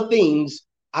several other things.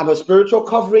 I'm a spiritual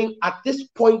covering at this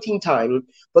point in time.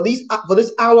 For this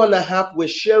hour and a half we're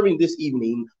sharing this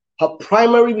evening, her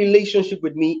primary relationship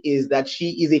with me is that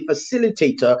she is a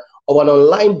facilitator of an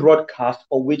online broadcast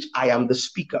for which I am the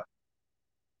speaker.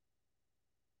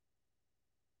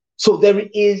 So there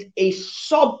is a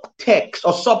subtext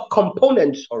or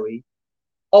subcomponent,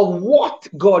 of what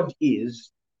God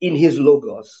is in his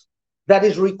Logos that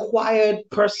is required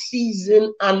per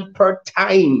season and per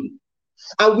time.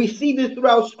 And we see this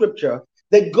throughout scripture,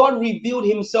 that God revealed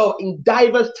himself in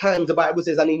diverse times, the Bible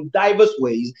says, and in diverse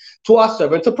ways to our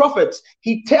servants, the prophets.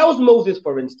 He tells Moses,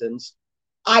 for instance,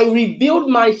 I revealed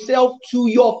myself to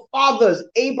your fathers,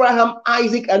 Abraham,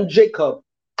 Isaac, and Jacob,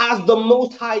 as the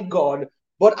Most High God,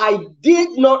 but I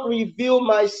did not reveal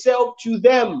myself to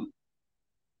them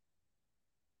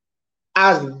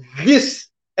as this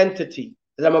entity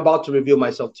that I'm about to reveal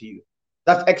myself to you.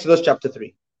 That's Exodus chapter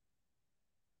 3.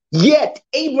 Yet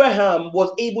Abraham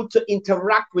was able to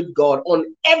interact with God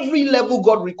on every level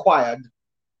God required.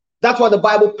 That's why the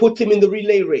Bible put him in the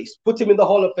relay race, put him in the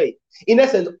hall of faith. In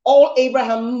essence, all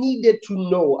Abraham needed to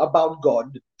know about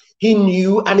God, he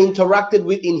knew and interacted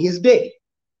with in his day.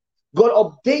 God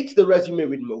updates the resume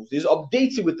with Moses,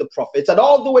 updates it with the prophets, and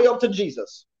all the way up to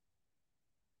Jesus.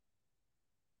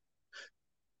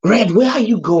 Red, where are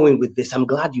you going with this? I'm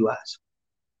glad you asked.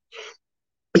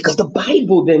 Because the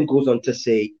Bible then goes on to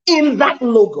say, in that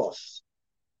Logos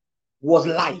was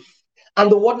life. And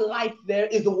the word life there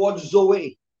is the word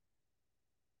Zoe.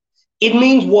 It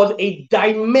means was a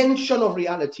dimension of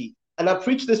reality. And I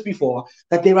preached this before,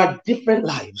 that there are different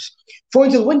lives. For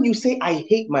instance, when you say, I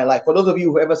hate my life, for those of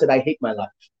you who ever said, I hate my life,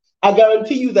 I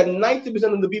guarantee you that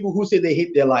 90% of the people who say they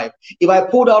hate their life, if I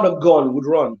pulled out a gun, would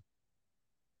run.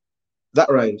 That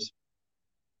rhymes.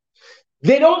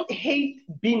 They don't hate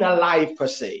being alive per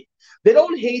se. They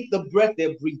don't hate the breath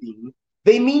they're breathing.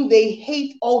 They mean they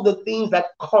hate all the things that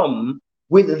come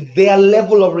with their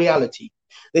level of reality.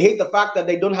 They hate the fact that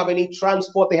they don't have any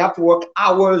transport. They have to work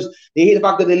hours. They hate the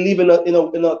fact that they live in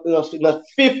a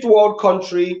fifth world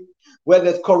country where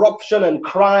there's corruption and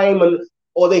crime,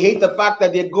 or they hate the fact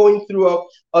that they're going through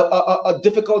a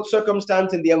difficult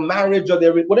circumstance in their marriage or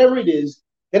their whatever it is.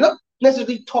 They're not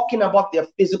necessarily talking about their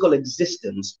physical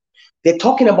existence. They're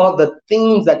talking about the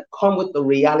things that come with the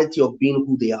reality of being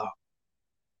who they are.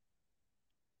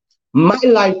 My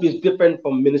life is different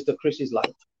from Minister Chrissy's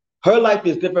life. Her life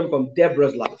is different from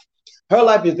Deborah's life. Her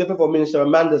life is different from Minister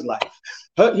Amanda's life.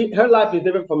 Her life is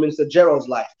different from Minister Gerald's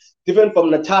life. Different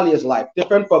from Natalia's life.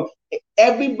 Different from...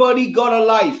 Everybody got a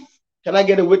life. Can I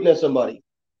get a witness, somebody?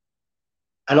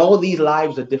 And all these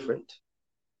lives are different.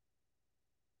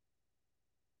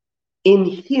 In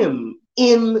him,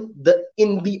 in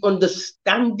the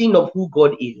understanding of who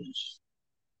God is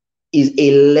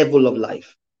a level of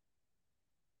life.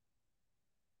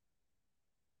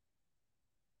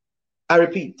 I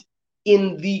repeat,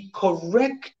 in the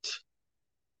correct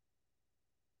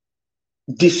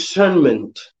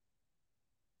discernment,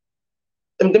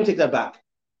 let me take that back.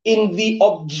 In the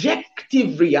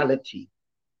objective reality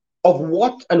of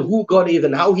what and who God is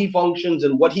and how he functions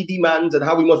and what he demands and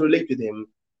how we must relate with him,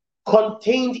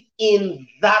 contained in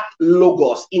that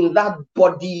Logos, in that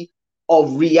body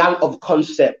of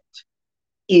concept,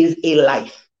 is a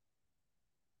life.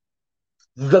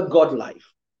 The God life.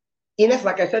 In essence,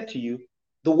 like I said to you,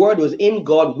 the word was in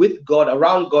God, with God,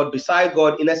 around God, beside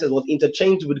God, in essence, was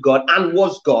interchanged with God and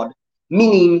was God,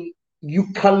 meaning you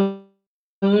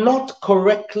cannot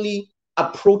correctly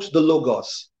approach the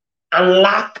Logos and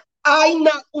lack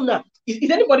aina una. Is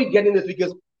anybody getting this?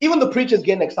 Because even the preacher's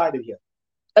getting excited here.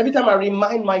 Every time I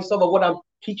remind myself of what I'm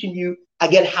teaching you, I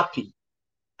get happy.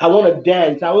 I want to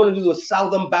dance. I want to do a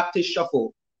Southern Baptist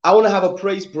shuffle. I want to have a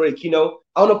praise break, I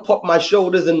want to pop my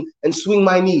shoulders and swing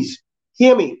my knees.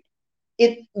 Hear me.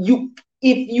 If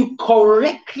you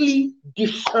correctly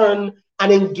discern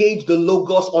and engage the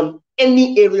Logos on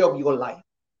any area of your life,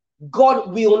 God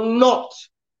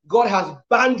has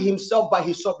banned himself by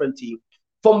his sovereignty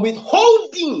from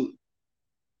withholding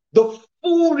the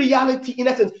full reality. In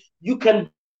essence, you can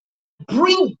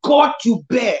bring God to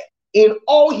bear in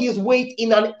all his weight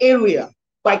in an area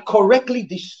by correctly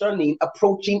discerning,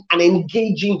 approaching, and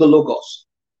engaging the Logos.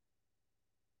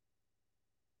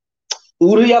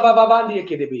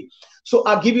 So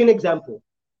I'll give you an example.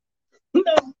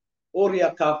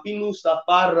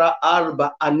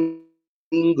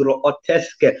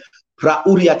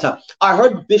 I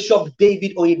heard Bishop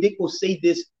David Oyedepo say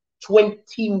this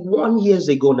 21 years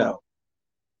ago now.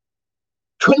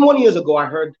 21 years ago, I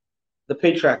heard the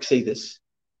patriarch say this.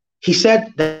 He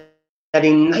said that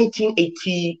in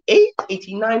 1988,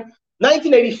 89,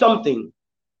 1980 something,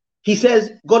 he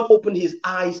says God opened his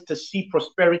eyes to see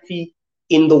prosperity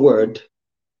in the word.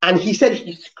 And he said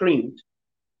he screamed.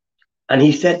 And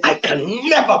he said, I can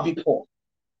never be poor.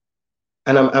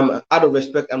 And I'm out of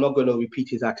respect, I'm not going to repeat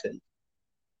his accent.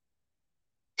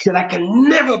 He said, I can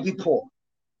never be poor.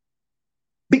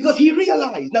 Because he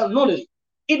realized, now notice,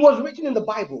 it was written in the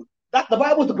Bible. That the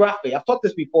Bible is the graphe. I've taught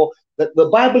this before, that the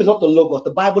Bible is not the Logos,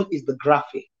 the Bible is the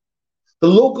graphe. The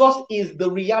Logos is the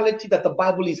reality that the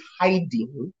Bible is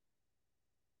hiding.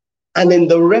 And then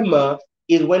the Rhema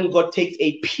is when God takes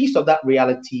a piece of that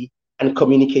reality and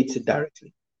communicates it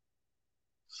directly.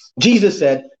 Jesus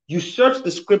said, you search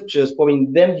the scriptures, for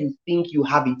in them you think you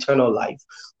have eternal life.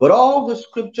 But all the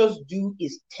scriptures do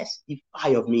is testify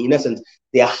of me. In essence,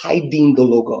 they are hiding the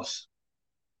Logos.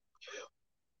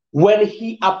 When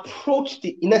he approached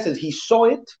it, in essence, he saw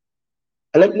it.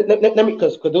 And let me,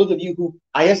 because those of you who,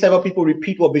 I hear several people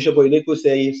repeat what Bishop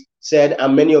Oyedepo said,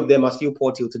 and many of them are still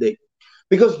poor till today.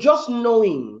 Because just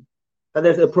knowing that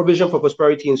there's a provision for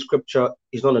prosperity in scripture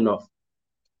is not enough.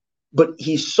 But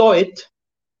he saw it.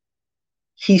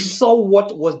 He saw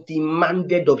what was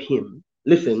demanded of him.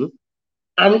 Listen.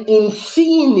 And in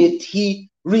seeing it, he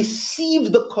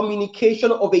received the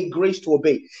communication of a grace to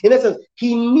obey. In essence,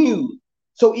 he knew.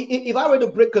 So if I were to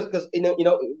break, because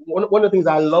one of the things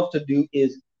I love to do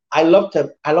is I love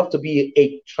to be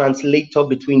a translator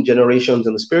between generations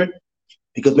in the spirit,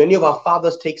 because many of our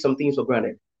fathers take some things for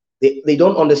granted. They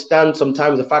don't understand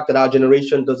sometimes the fact that our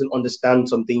generation doesn't understand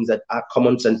some things that are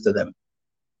common sense to them.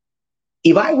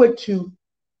 If I were to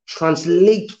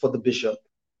translate for the bishop,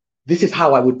 this is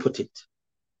how I would put it.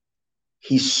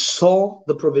 He saw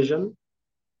the provision,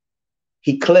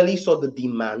 he clearly saw the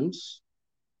demands,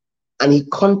 and he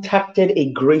contacted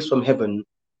a grace from heaven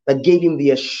that gave him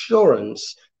the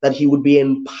assurance that he would be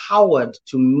empowered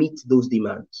to meet those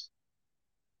demands.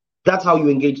 That's how you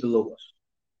engage the Logos.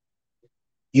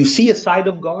 You see a side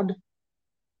of God,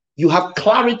 you have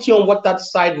clarity on what that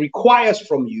side requires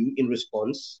from you in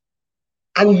response,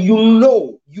 and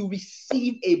you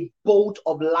receive a bolt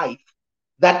of life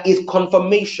that is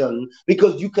confirmation,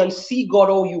 because you can see God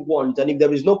all you want, and if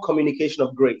there is no communication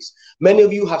of grace, many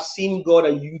of you have seen God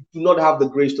and you do not have the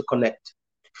grace to connect.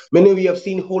 Many of you have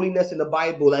seen holiness in the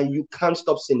Bible and you can't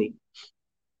stop sinning.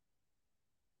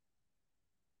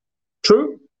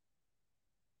 True?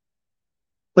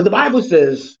 But the Bible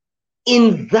says,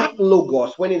 in that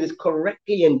Logos, when it is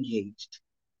correctly engaged,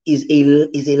 is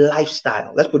a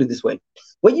lifestyle. Let's put it this way.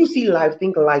 When you see life,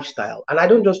 think lifestyle. And I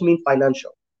don't just mean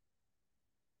financial.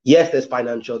 Yes, there's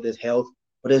financial, there's health,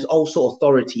 but there's also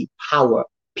authority, power,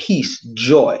 peace,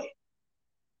 joy,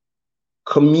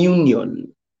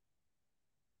 communion.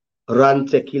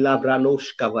 Moses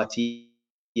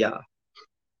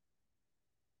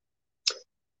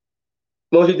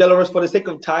Delores, for the sake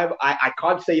of time, I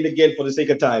can't say it again for the sake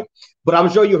of time, but I'm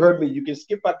sure you heard me. You can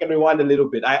skip back and rewind a little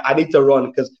bit. I need to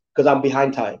run because I'm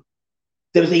behind time.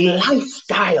 There is a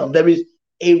lifestyle, there is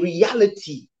a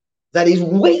reality that is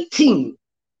waiting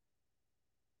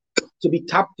to be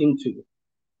tapped into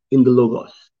in the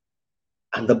Logos.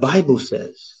 And the Bible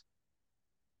says,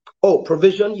 oh,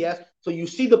 provision, yes. So you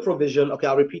see the provision. Okay,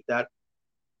 I'll repeat that.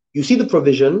 You see the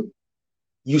provision.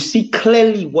 You see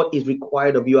clearly what is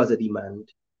required of you as a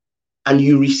demand. And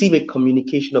you receive a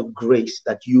communication of grace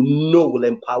that you know will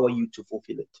empower you to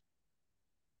fulfill it.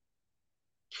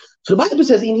 So the Bible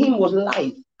says in him was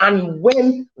life. And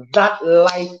when that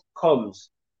life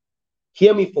comes,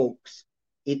 hear me, folks,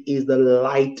 it is the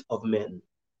light of men.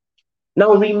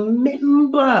 Now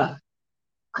remember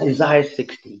Isaiah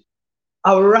 60.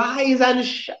 Arise and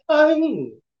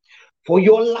shine, for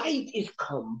your light is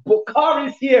come. Bokar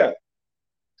is here.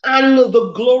 And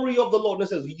the glory of the Lord. It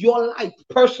says, your light,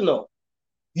 personal.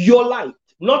 Your light.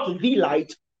 Not the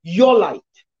light, your light.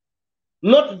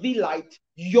 Not the light,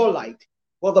 your light.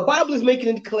 Well, the Bible is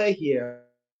making it clear here.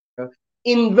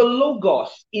 In the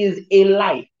Logos is a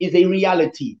life, is a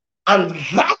reality. And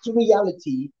that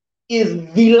reality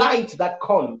is the light that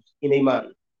comes in a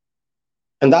man.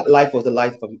 And that life was the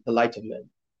light of men.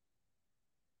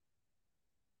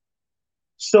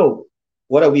 So,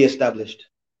 what have we established?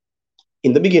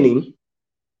 In the beginning,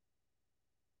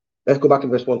 let's go back to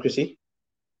verse 1, Chrissy.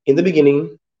 In the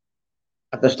beginning,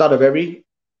 at the start of every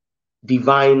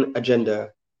divine agenda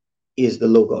is the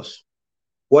Logos.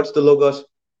 What's the Logos?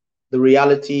 The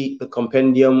reality, the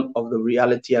compendium of the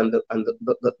reality and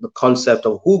the concept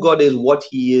of who God is, what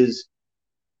he is,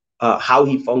 how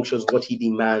he functions, what he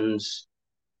demands,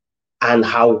 and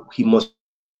how he must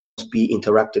be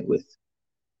interacted with.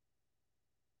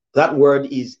 That word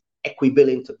is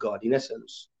equivalent to God, in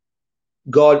essence.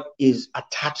 God is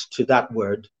attached to that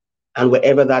word, and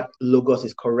wherever that Logos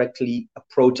is correctly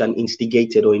approached and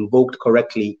instigated or invoked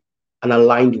correctly and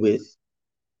aligned with,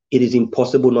 it is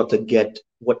impossible not to get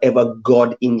whatever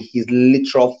God in his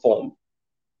literal form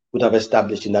would have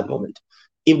established in that moment.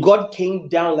 If God came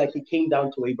down like he came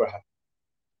down to Abraham,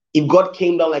 if God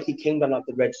came down like he came down at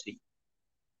the Red Sea,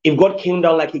 if God came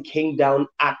down like he came down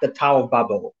at the Tower of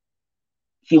Babel,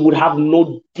 he would have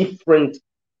no different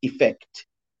effect.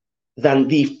 than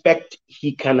the effect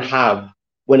he can have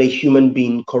when a human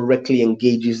being correctly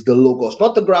engages the Logos.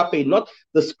 Not the graphe, not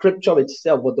the scripture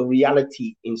itself, but the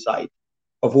reality inside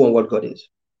of who and what God is.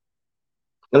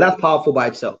 And that's powerful by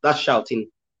itself. That's shouting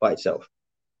by itself.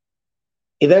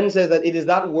 It then says that it is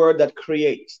that word that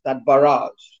creates, that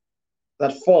baras,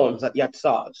 that forms, that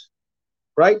yatsars,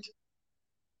 right?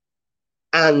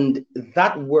 And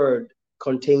that word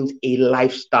contains a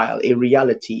lifestyle, a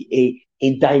reality,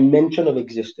 a dimension of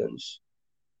existence.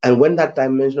 And when that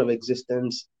dimension of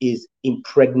existence is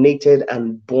impregnated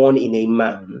and born in a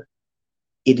man,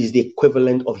 it is the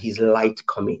equivalent of his light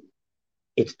coming.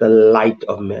 It's the light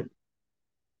of men.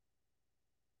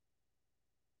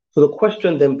 So the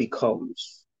question then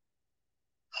becomes,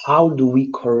 how do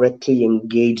we correctly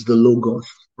engage the Logos,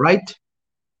 right?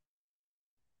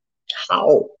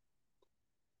 How?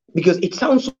 Because it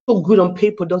sounds so good on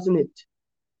paper, doesn't it?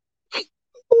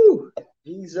 Ooh,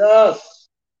 Jesus.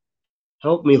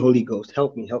 Help me, Holy Ghost.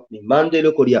 Help me, help me.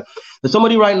 Mandelo Korea. There's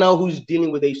somebody right now who's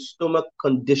dealing with a stomach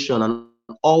condition, an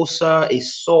ulcer, a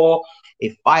sore,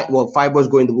 fibers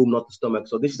go in the womb, not the stomach.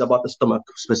 So this is about the stomach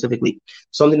specifically.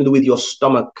 Something to do with your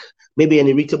stomach. Maybe an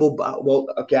irritable bowel. Well,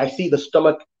 okay, I see the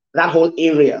stomach, that whole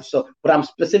area. So, but I'm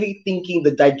specifically thinking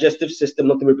the digestive system,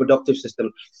 not the reproductive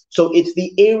system. So it's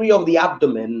the area of the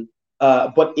abdomen,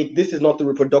 but this is not the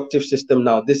reproductive system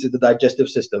now. This is the digestive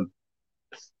system.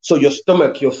 So your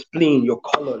stomach, your spleen, your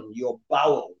colon, your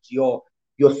bowels, your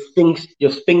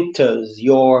sphincters,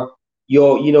 your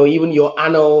even your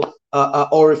anal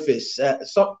orifice.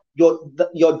 So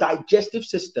your digestive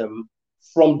system,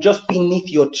 from just beneath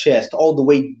your chest all the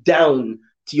way down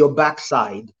to your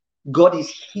backside, God is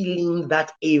healing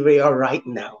that area right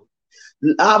now.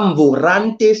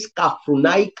 Amburantes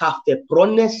kafrunai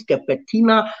kafeprones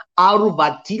kepetina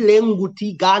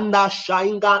aruvatilenguti ganda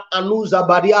shainga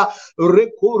anuzabaria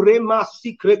rekurema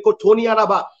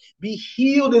sikrekotoniaraba. Be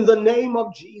healed in the name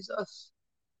of Jesus.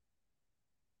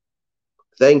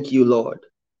 Thank you, Lord.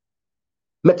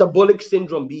 Metabolic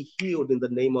syndrome, be healed in the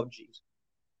name of Jesus.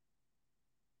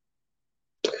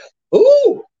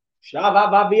 Ooh!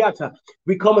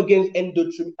 We come against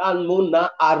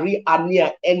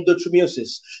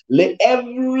endometriosis. Let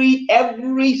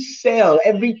every cell,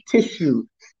 every tissue,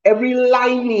 every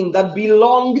lining that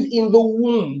belongs in the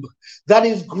womb that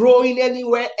is growing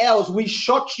anywhere else, we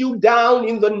shut you down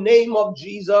in the name of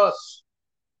Jesus.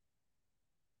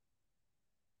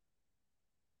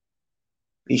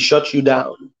 We shut you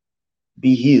down.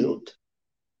 Be healed.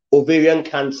 Ovarian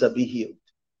cancer, be healed.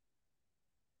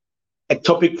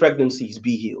 Ectopic pregnancies,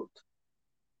 be healed.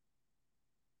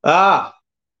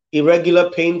 Irregular,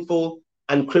 painful,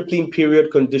 and crippling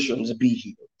period conditions, be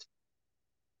healed.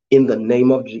 In the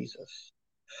name of Jesus.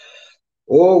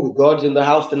 Oh, God's in the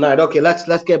house tonight. Okay, let's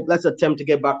attempt to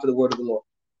get back to the word of the Lord.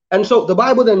 And so the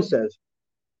Bible then says,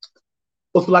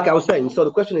 like I was saying, so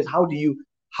the question is, how do you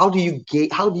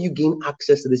gain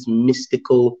access to this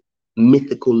mythical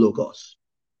Logos?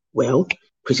 Well,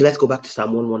 Chrissy, let's go back to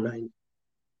Psalm 119.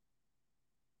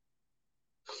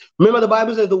 Remember, the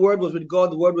Bible says the Word was with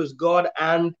God, the Word was God,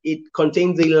 and it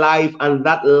contains a life, and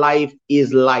that life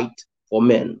is light for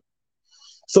men.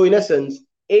 So in essence,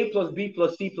 A plus B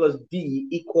plus C plus D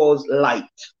equals light.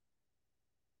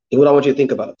 Is what I want you to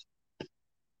think about.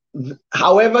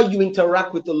 However you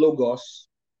interact with the Logos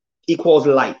equals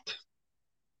light,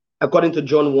 according to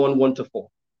John 1:1-4.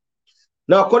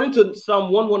 Now, according to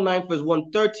Psalm 119, verse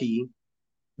 130,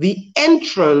 the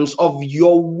entrance of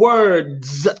your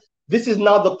words, this is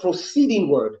now the proceeding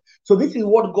word. So this is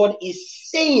what God is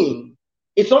saying.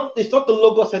 It's not the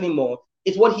Logos anymore.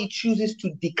 It's what he chooses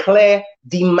to declare,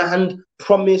 demand,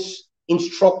 promise,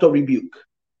 instruct, or rebuke.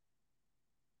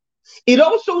 It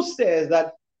also says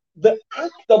that the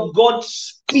act of God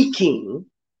speaking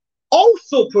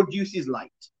also produces light.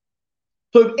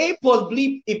 So if A plus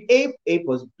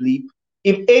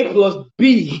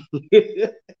B,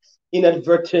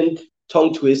 inadvertent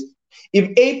tongue twist,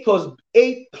 if A plus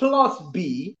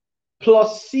B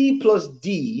plus C plus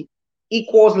D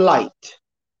equals light,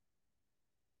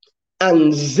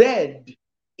 and Z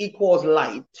equals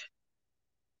light,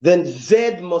 then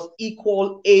Z must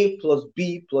equal A plus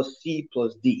B plus C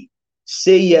plus D.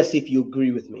 Say yes if you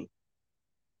agree with me.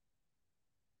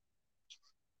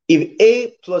 If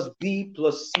A plus B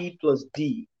plus C plus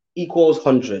D equals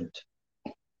 100,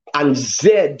 and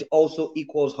Z also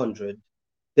equals 100,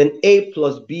 then A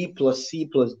plus B plus C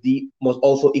plus D must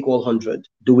also equal 100.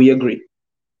 Do we agree?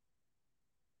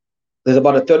 There's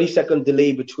about a 30-second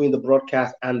delay between the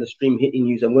broadcast and the stream hitting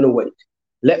you, so I'm going to wait.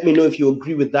 Let me know if you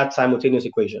agree with that simultaneous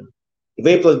equation. If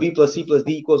A plus B plus C plus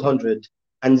D equals 100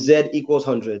 and Z equals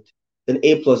 100, then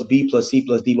A plus B plus C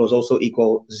plus D must also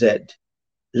equal Z.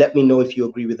 Let me know if you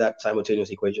agree with that simultaneous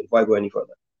equation before I go any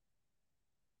further.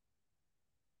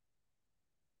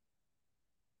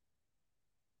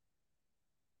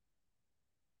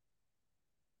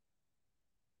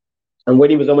 I'm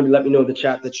waiting for someone to let me know in the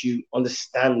chat that you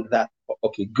understand that.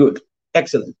 Okay, good.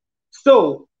 Excellent.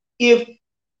 So if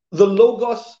the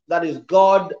Logos that is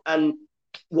God and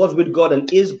was with God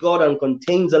and is God and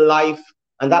contains a life,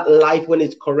 and that life, when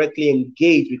it's correctly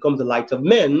engaged, becomes the light of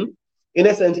men, in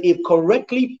essence, if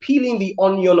correctly peeling the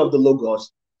onion of the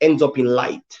Logos ends up in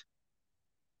light.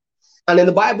 And then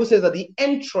the Bible says that the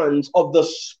entrance of the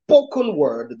spoken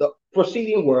word, the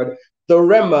proceeding word, the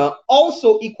Rhema,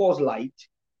 also equals light.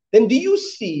 Then do you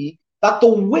see that the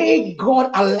way God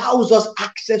allows us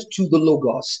access to the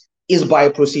Logos is by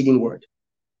a proceeding word?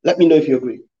 Let me know if you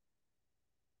agree.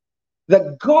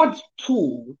 That God's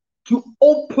tool to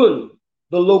open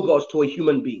the Logos to a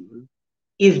human being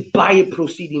is by a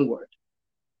proceeding word.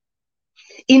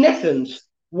 In essence,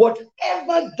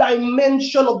 whatever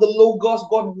dimension of the Logos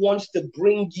God wants to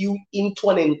bring you into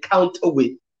an encounter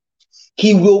with,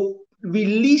 he will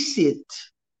release it.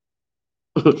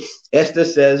 Esther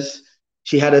says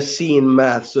she had a C in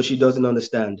math, so she doesn't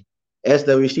understand.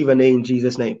 Esther, receive an A in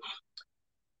Jesus' name.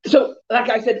 So, like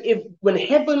I said,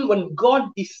 when God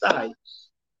decides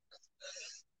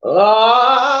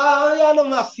that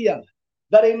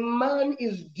a man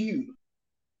is due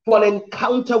for an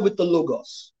encounter with the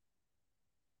Logos,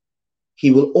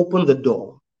 he will open the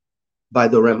door by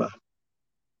the Rhema.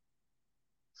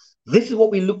 This is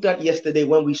what we looked at yesterday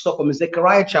when we saw from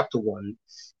Zechariah chapter 1,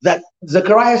 that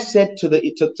Zechariah said to the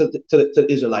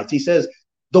Israelites, he says,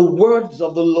 the words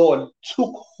of the Lord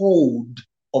took hold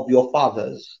of your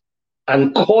fathers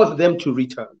and caused them to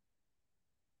return.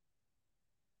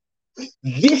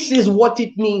 This is what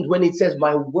it means when it says,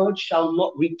 my word shall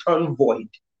not return void.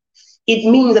 It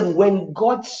means that when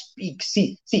God speaks,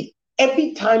 see,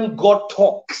 every time God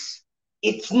talks,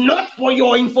 it's not for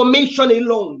your information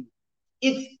alone.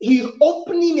 He's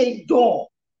opening a door.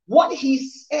 What he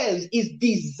says is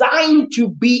designed to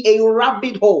be a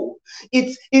rabbit hole.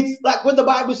 It's like when the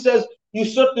Bible says, you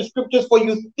search the scriptures for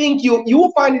you think you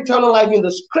will find eternal life in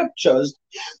the scriptures.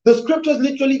 The scriptures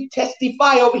literally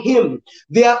testify of him.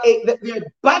 They are a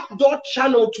backdoor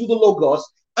channel to the Logos,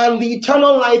 and the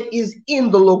eternal life is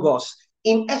in the Logos.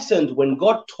 In essence, when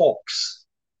God talks,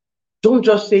 don't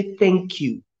just say thank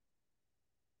you.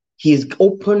 He has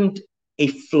opened a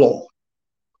floor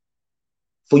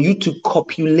for you to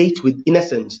copulate with. In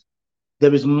essence,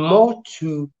 there is more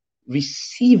to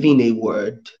receiving a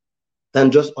word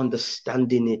than just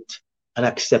understanding it and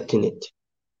accepting it.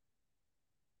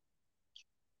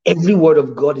 Every word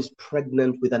of God is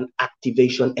pregnant with an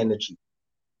activation energy.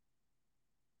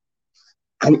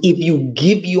 And if you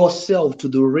give yourself to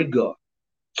the rigor,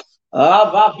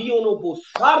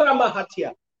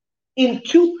 in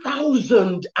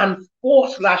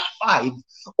 2004/5,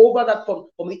 over that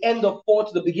from the end of 4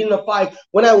 to the beginning of 5,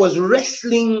 when I was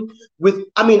wrestling with,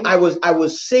 I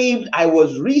was saved, I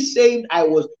was resaved, I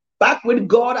was back with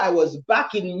God, I was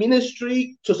back in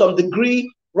ministry to some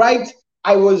degree, right?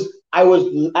 I was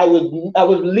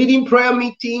leading prayer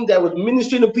meetings, I was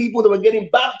ministering to people that were getting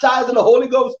baptized in the Holy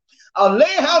Ghost. I was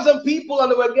laying hands on people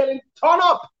and they were getting torn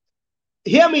up.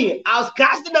 Hear me, I was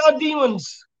casting out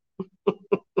demons.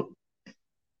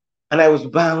 And I was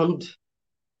bound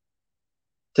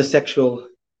to sexual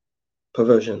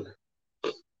perversion.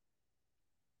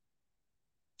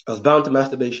 I was bound to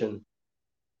masturbation.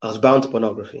 I was bound to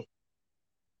pornography.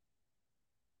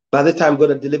 By the time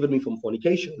God had delivered me from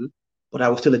fornication, but I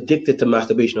was still addicted to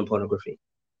masturbation and pornography.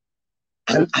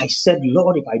 And I said,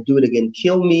 Lord, if I do it again,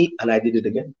 kill me. And I did it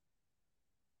again.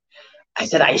 I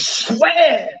said, I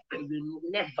swear I will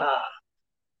never.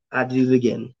 I did it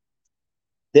again.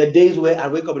 There are days where I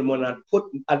wake up in the morning,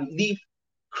 I'd leave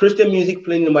Christian music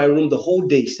playing in my room the whole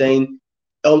day, saying,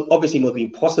 obviously it must be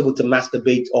impossible to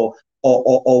masturbate or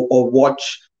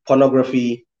watch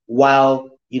pornography while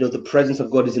the presence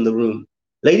of God is in the room.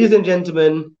 Ladies and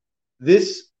gentlemen,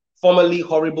 this formerly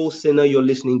horrible sinner you're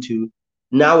listening to,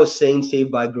 now a saint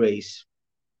saved by grace.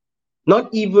 Not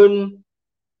even,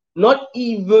 who are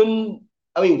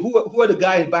the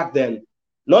guys back then?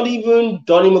 Not even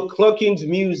Donnie McClurkin's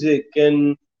music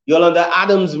and Yolanda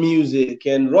Adams' music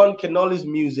and Ron Kenoly's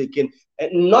music, and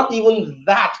not even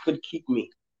that could keep me.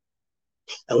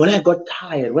 And when I got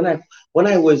tired, when I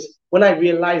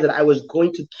realized that I was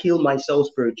going to kill myself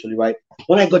spiritually, right?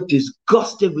 When I got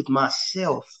disgusted with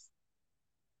myself,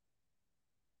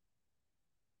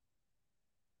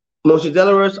 Moshe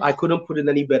Delores, I couldn't put it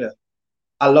any better.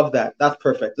 I love that. That's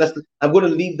perfect. I'm going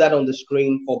to leave that on the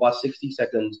screen for about 60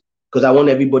 seconds because I want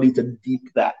everybody to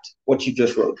deep that, what you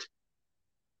just wrote.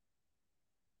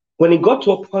 When it got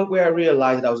to a point where I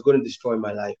realized I was going to destroy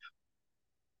my life,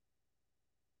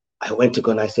 I went to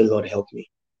God and I said, Lord, help me.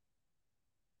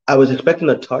 I was expecting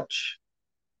a touch.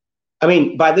 I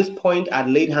mean, by this point, I'd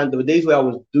laid hands. There were days where I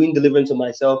was doing deliverance on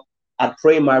myself. I'd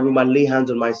pray in my room and lay hands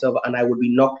on myself, and I would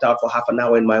be knocked out for half an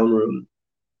hour in my own room.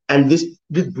 And this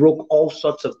broke all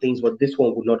sorts of things, but this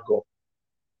one would not go.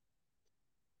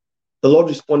 The Lord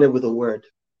responded with a word.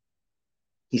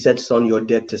 He said, son, you're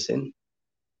dead to sin.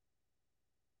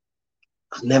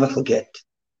 I'll never forget.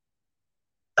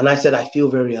 And I said, I feel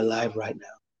very alive right now.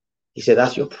 He said,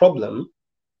 that's your problem.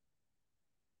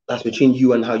 That's between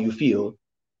you and how you feel.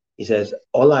 He says,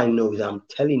 all I know is I'm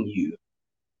telling you.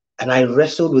 And I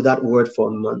wrestled with that word for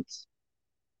a month.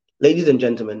 Ladies and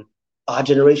gentlemen, our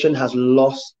generation has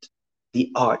lost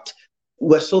the art.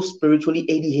 We're so spiritually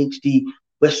ADHD.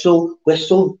 We're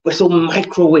so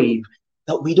microwave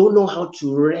that we don't know how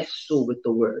to wrestle with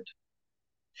the word.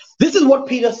 This is what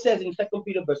Peter says in 2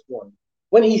 Peter verse 1.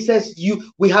 When he says,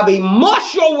 we have a more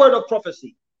sure word of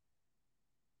prophecy.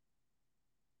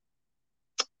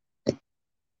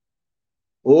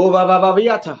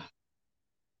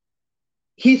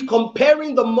 He's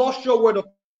comparing the more sure word of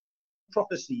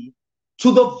prophecy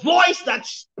to the voice that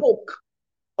spoke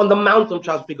on the Mount of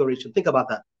Transfiguration. Think about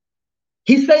that.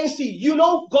 He's saying, see,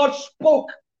 God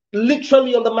spoke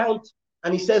literally on the mount,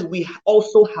 and he says we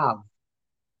also have,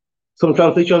 some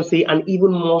translations say, an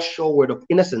even more sure word of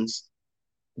innocence.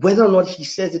 Whether or not he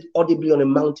says it audibly on a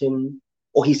mountain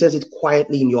or he says it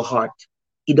quietly in your heart,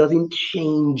 it doesn't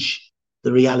change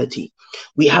the reality.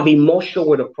 We have a more sure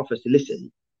word of prophecy.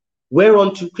 Listen, we're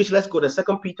on to, Chris, let's go to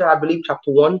 2 Peter, I believe,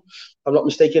 chapter 1, if I'm not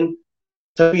mistaken.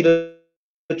 2 Peter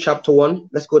chapter 1.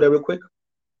 Let's go there real quick.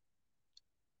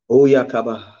 Oh, yeah,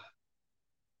 Kaba.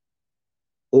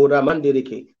 Oh,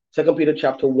 Ramandirike. 2 Peter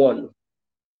chapter 1,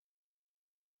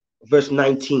 verse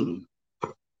 19.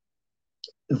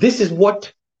 This is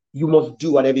what you must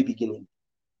do at every beginning.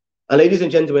 And ladies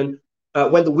and gentlemen,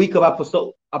 when the week of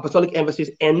apostolic emphasis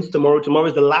ends tomorrow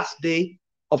is the last day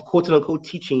of quote unquote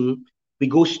teaching. We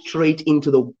go straight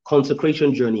into the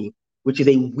consecration journey, which is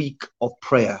a week of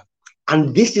prayer.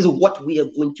 And this is what we are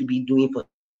going to be doing for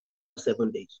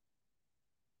 7 days.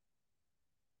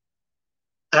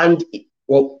 And,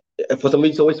 well, for some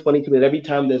reason, it's always funny to me that every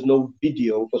time there's no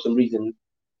video, for some reason,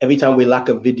 every time we lack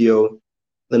a video,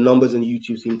 the numbers on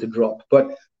YouTube seem to drop.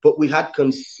 But we had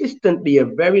consistently a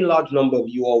very large number of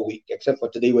you all week, except for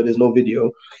today where there's no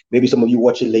video. Maybe some of you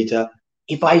watch it later.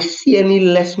 If I see any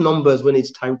less numbers when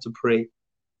it's time to pray,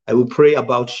 I will pray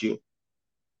about you.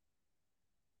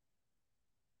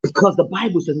 Because the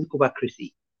Bible says, look over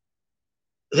Chrissy,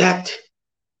 that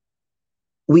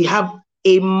we have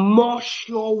a more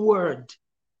sure word.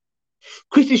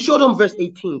 Chrissy, show them verse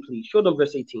 18, please. Show them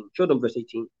verse 18. Show them verse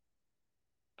 18.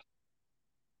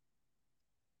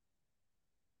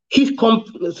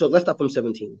 So let's start from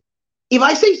 17. If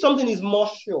I say something is more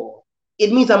sure,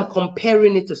 it means I'm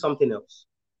comparing it to something else.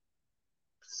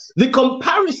 The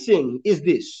comparison is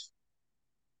this.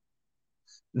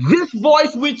 This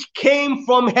voice which came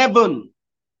from heaven.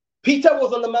 Peter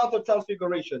was on the Mount of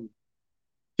Transfiguration.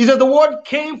 He said the word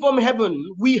came from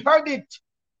heaven. We heard it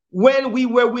when we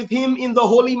were with him in the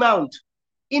Holy Mount.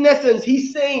 In essence,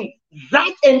 he's saying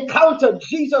that encounter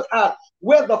Jesus had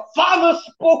where the Father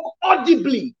spoke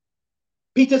audibly.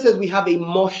 Peter says we have a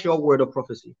more sure word of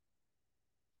prophecy.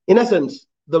 In essence,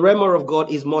 the rhema of God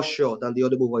is more sure than the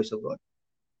audible voice of God.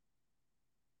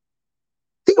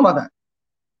 Think about that.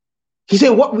 He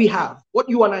said what we have, what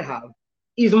you and I have,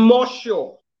 is more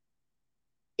sure.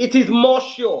 It is more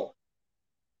sure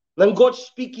than God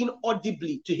speaking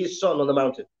audibly to his son on the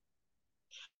mountain.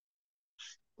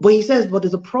 But he says, but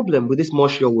there's a problem with this more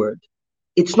sure word.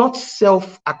 It's not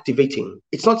self-activating.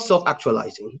 It's not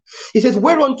self-actualizing. He says,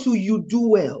 whereunto you do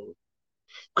well.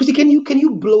 Chrissy, can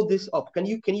you blow this up? Can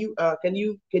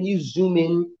you zoom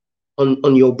in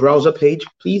on your browser page,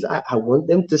 please? I want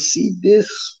them to see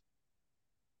this.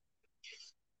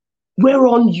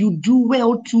 Whereon you do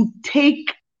well to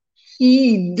take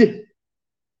heed.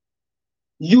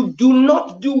 You do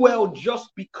not do well just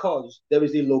because there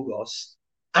is a logos,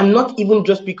 and not even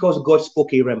just because God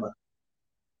spoke a rhema.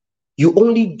 You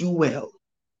only do well.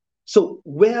 So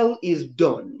well is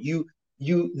done.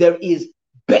 There is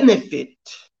benefit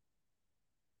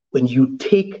when you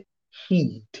take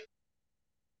heed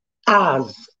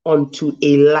as unto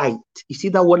a light. You see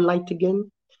that word light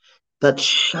again? That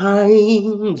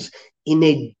shines in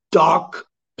a dark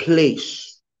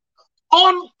place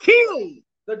until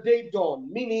the day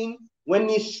dawn. Meaning when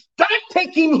you start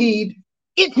taking heed,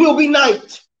 it will be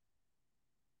night.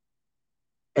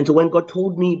 And so when God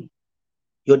told me,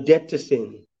 you're dead to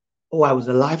sin, oh, I was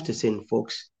alive to sin,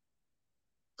 folks.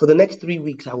 For the next 3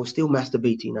 weeks, I was still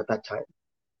masturbating at that time,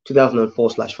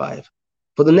 2004/5.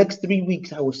 For the next 3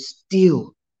 weeks, I was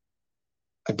still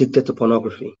addicted to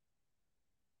pornography.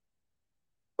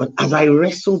 But as I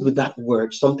wrestled with that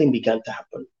word, something began to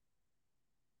happen.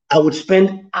 I would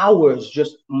spend hours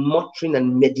just muttering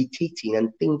and meditating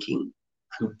and thinking,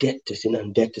 I'm dead to sin,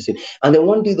 I'm dead to sin. And then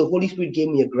one day the Holy Spirit gave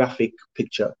me a graphic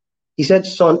picture. He said,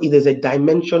 son, if there's a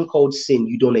dimension called sin,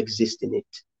 you don't exist in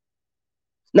it.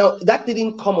 Now, that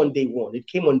didn't come on day one. It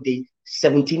came on day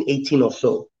 17, 18 or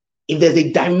so. If there's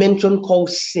a dimension called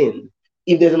sin,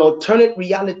 if there's an alternate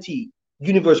reality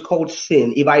universe called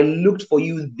sin, if I looked for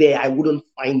you there, I wouldn't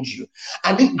find you.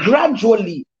 And it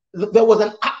gradually, there was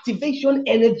an activation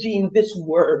energy in this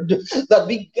word that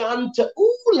began to,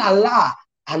 ooh la la.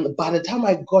 And by the time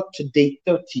I got to day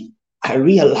 30, I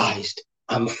realized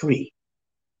I'm free.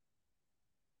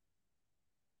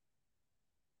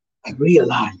 I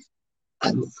realized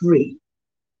I'm free.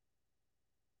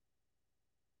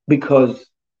 Because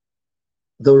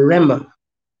the Rhema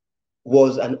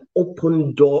was an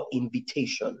open door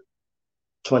invitation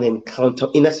to an encounter.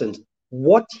 In essence,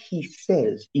 what he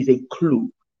says is a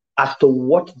clue as to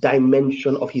what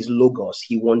dimension of his logos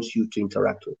he wants you to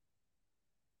interact with.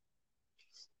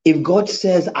 If God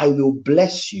says, I will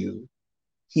bless you,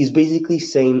 he's basically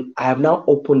saying, I have now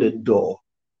opened a door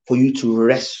for you to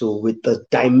wrestle with the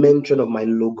dimension of my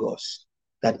logos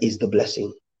that is the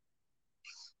blessing.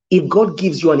 If God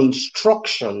gives you an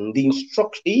instruction, the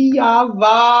instruction,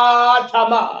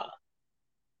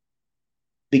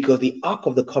 because the Ark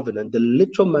of the Covenant, the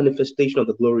literal manifestation of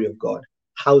the glory of God,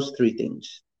 housed three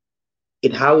things.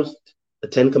 It housed the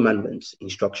Ten Commandments,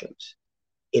 instructions.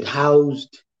 It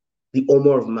housed the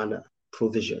Omer of manna,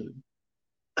 provision.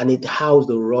 And it housed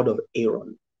the rod of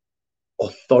Aaron,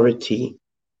 authority,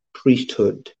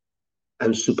 priesthood,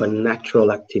 and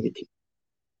supernatural activity.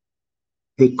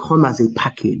 They come as a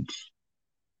package.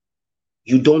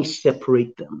 You don't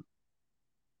separate them.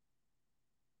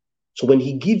 So when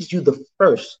he gives you the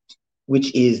first,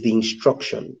 which is the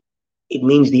instruction, it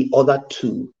means the other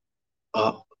two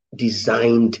are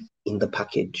designed in the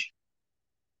package.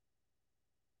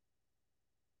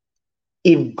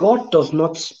 If God does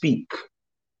not speak,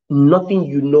 nothing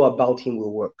you know about him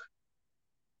will work.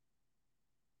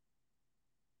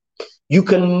 You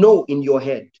can know in your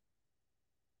head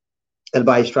that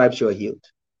by his stripes you are healed.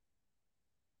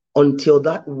 Until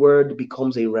that word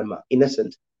becomes a rhema. In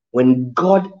essence, when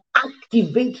God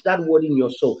activates that word in your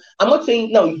soul. I'm not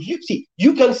saying now, you see,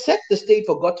 you can set the stage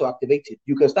for God to activate it.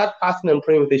 You can start fasting and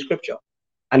praying with a scripture.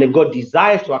 And if God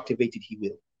desires to activate it, he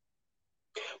will.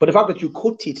 But the fact that you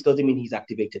quote it doesn't mean he's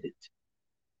activated it.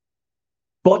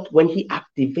 But when he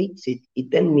activates it,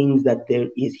 it then means that there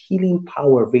is healing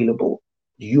power available.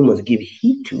 You must give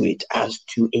heed to it as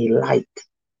to a light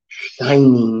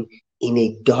shining in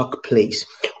a dark place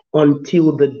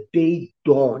until the day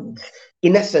dawns.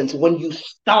 In essence, when you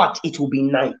start, it will be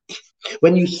night.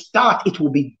 When you start, it will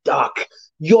be dark.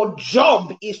 Your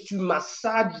job is to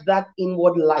massage that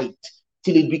inward light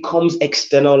till it becomes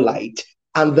external light.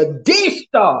 And the day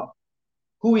star,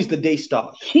 who is the day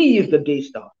star? He is the day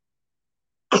star.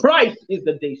 Christ is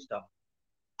the day star.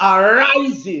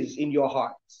 Arises in your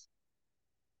hearts.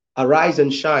 Arise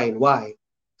and shine. Why?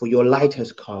 For your light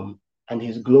has come, and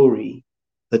his glory,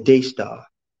 the day star,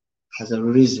 has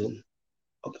arisen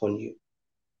upon you.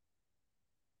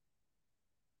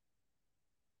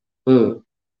 Mm.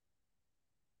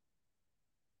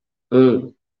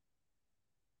 Mm.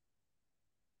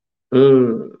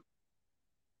 Mm.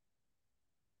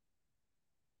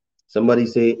 Somebody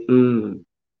say,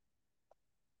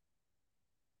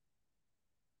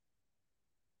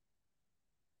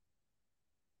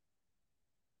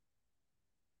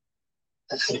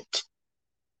 light.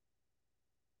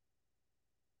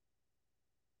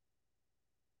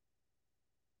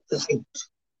 Light.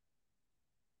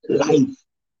 Life.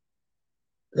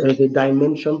 There is a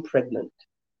dimension pregnant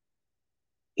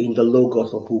in the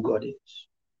logos of who God is.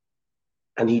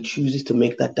 And he chooses to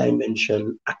make that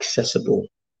dimension accessible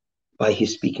by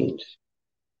his speakings.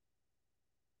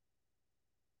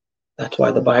 That's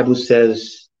why the Bible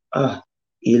says,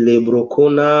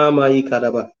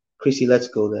 Chrissy, let's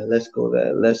go there. Let's go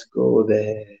there. Let's go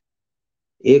there.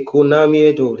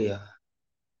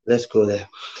 Let's go there.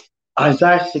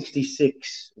 Isaiah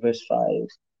 66, verse 5.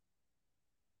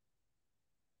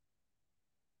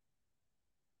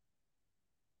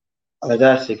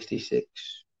 Isaiah 66,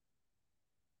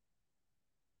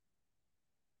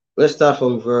 Let's start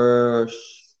from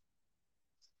verse.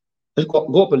 Let's go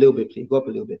up a little bit, please. Go up a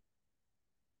little bit.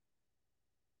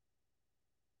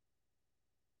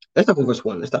 Let's start from verse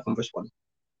 1. Let's start from verse 1.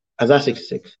 Isaiah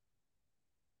 66.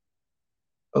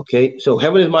 Okay, so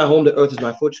heaven is my home, the earth is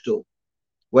my footstool.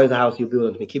 Where's the house you build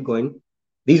unto me? Keep going.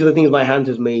 These are the things my hands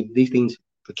has made. These things,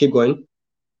 keep going.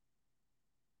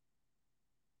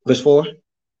 Verse 4.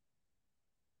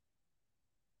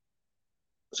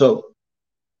 So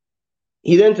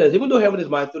he then says, even though heaven is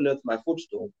my throne, earth is my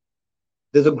footstool,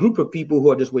 there's a group of people who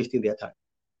are just wasting their time.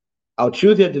 I'll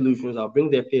choose their delusions, I'll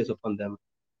bring their fears upon them.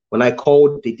 When I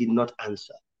called, they did not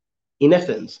answer. In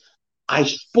essence, I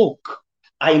spoke.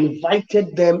 I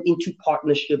invited them into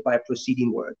partnership by a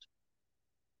preceding word.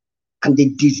 And they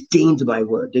disdained my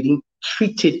word. They didn't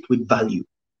treat it with value.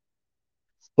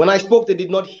 When I spoke, they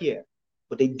did not hear,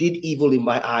 but they did evil in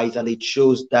my eyes, and they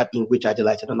chose that in which I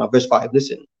delighted. Now, verse 5,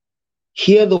 listen.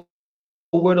 Hear the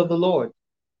word of the Lord,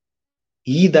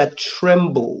 ye that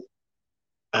tremble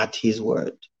at his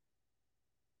word.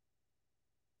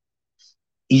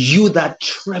 You that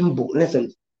tremble.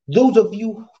 Listen, those of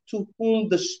you to whom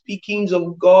the speakings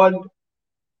of God,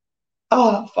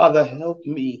 Father, help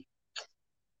me.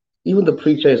 Even the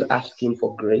preacher is asking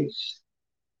for grace.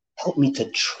 Help me to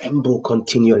tremble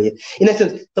continually. In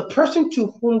essence, the person to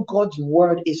whom God's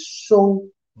word is so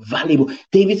valuable.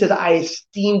 David says, I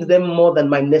esteemed them more than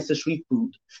my necessary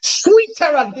food.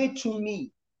 Sweeter are they to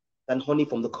me than honey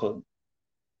from the comb.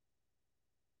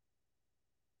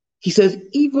 He says,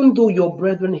 even though your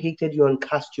brethren hated you and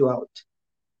cast you out,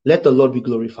 let the Lord be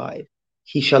glorified.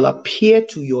 He shall appear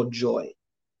to your joy,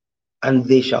 and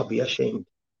they shall be ashamed.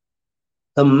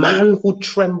 The man who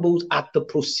trembles at the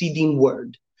proceeding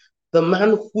word, the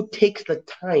man who takes the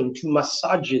time to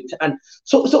massage it. And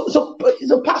so,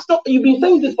 Pastor, you've been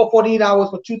saying this for 48 hours,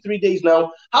 for 2-3 days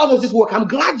now. How does this work? I'm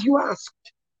glad you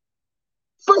asked.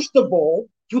 First of all,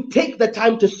 you take the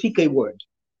time to seek a word.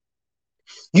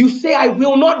 You say, I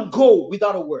will not go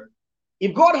without a word.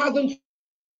 If God hasn't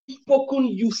spoken,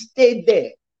 you stay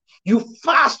there. You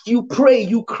fast, you pray,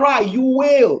 you cry, you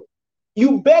wail.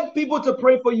 You beg people to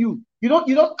pray for you. You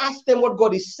don't ask them what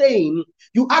God is saying.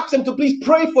 You ask them to please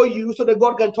pray for you so that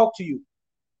God can talk to you.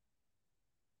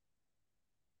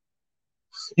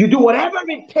 You do whatever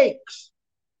it takes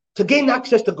to gain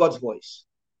access to God's voice.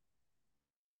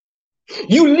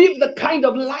 You live the kind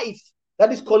of life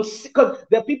that is because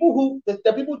there are people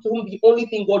to whom the only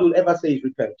thing God will ever say is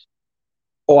repent,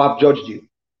 or I've judged you.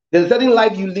 There's a certain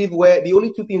life you live where the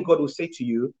only two things God will say to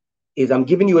you is, I'm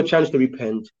giving you a chance to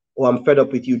repent, or I'm fed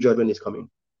up with you, judgment is coming.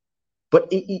 But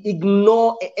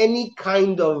ignore any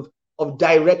kind of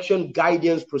direction,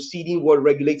 guidance, proceeding word,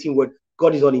 regulating word.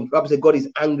 God is on him. Bible says God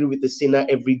is angry with the sinner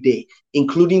every day,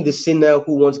 including the sinner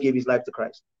who once gave his life to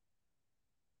Christ.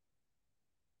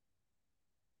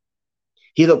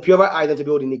 He's a purer eye than to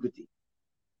behold iniquity.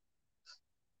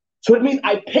 So it means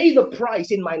I pay the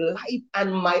price in my life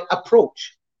and my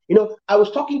approach. You know, I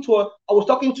was talking to a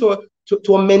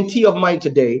mentee of mine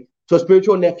today, to a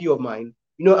spiritual nephew of mine.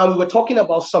 You know, and we were talking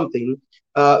about something.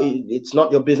 It's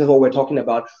not your business what we're talking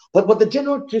about. But the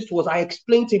general gist was, I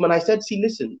explained to him and I said, see,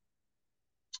 listen.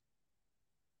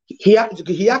 He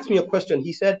asked me a question.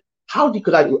 He said,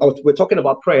 we're talking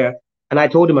about prayer. And I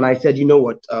told him, and I said, you know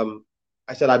what?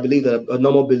 I said, I believe that a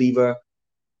normal believer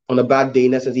on a bad day,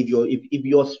 in essence, if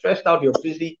you're stressed out, you're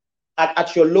busy,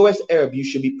 at your lowest ebb, you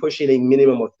should be pushing a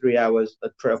minimum of 3 hours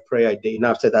of prayer a day.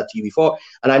 Now, I've said that to you before,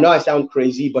 and I know I sound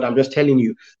crazy, but I'm just telling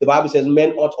you. The Bible says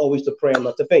men ought always to pray and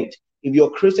not to faint. If you're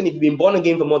a Christian, if you've been born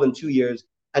again for more than 2 years,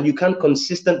 and you can't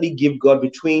consistently give God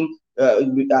between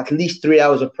at least 3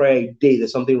 hours of prayer a day,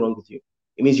 there's something wrong with you.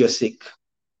 It means you're sick.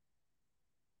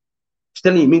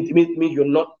 Still, it means you're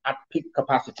not at peak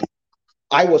capacity.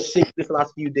 I was sick this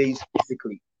last few days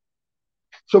physically.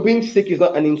 So being sick is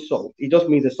not an insult. It just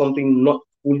means there's something not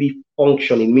fully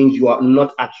functioning. It means you are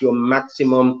not at your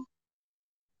maximum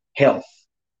health.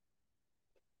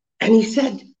 And he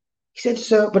said,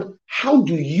 sir, but how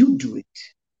do you do it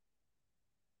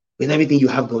with everything you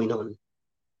have going on?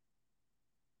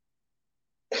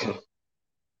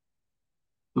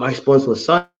 My response was,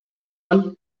 son,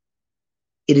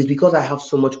 it is because I have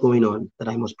so much going on that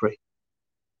I must pray.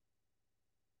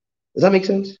 Does that make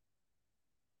sense?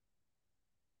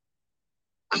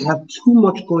 I have too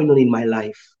much going on in my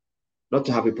life not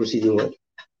to have a proceeding word.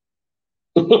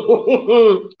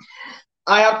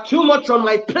 I have too much on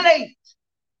my plate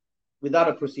without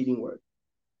a proceeding word.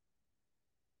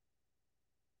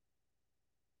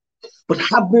 But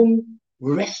having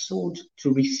wrestled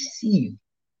to receive,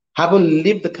 having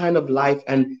lived the kind of life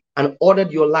and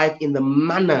ordered your life in the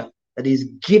manner that is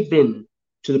given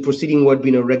to the preceding word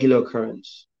being a regular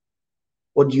occurrence,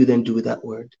 what do you then do with that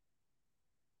word?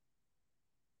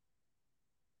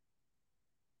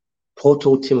 Paul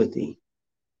told Timothy,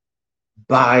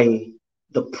 by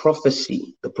the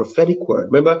prophecy, the prophetic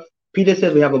word. Remember, Peter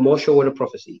says we have a more sure word of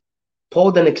prophecy.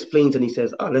 Paul then explains and he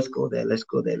says, let's go there, let's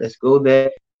go there, let's go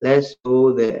there, let's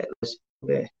go there, let's go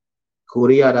there.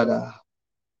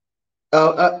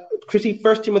 Chrissy,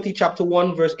 1 Timothy chapter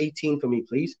 1, verse 18 for me,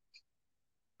 please.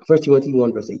 1 Timothy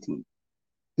 1, verse 18.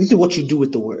 This is what you do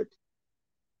with the word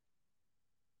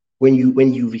when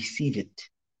you receive it.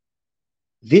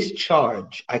 This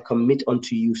charge I commit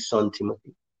unto you, son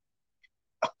Timothy,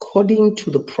 according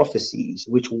to the prophecies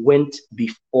which went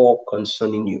before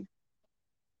concerning you.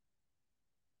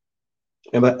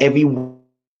 Remember, every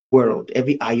world,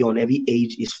 every ion, every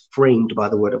age is framed by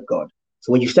the word of God.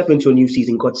 So when you step into a new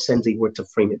season, God sends a word to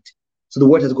frame it. So the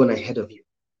word has gone ahead of you.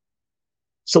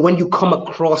 So when you come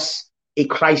across a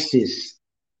crisis,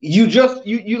 you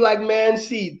like, man,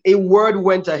 see, a word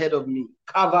went ahead of me.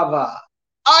 Kavava.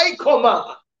 I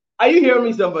comma. Are you hearing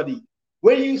me, somebody?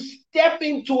 When you step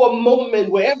into a moment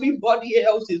where everybody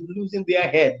else is losing their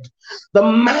head, the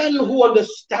man who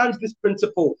understands this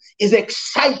principle is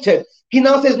excited. He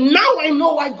now says, now I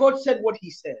know why God said what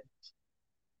he said.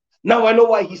 Now I know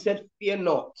why he said, fear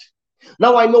not.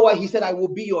 Now I know why he said, I will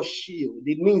be your shield.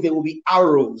 It means there will be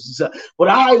arrows, but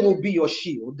I will be your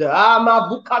shield. Now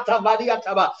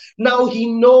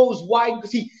he knows why.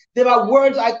 See, there are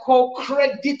words I call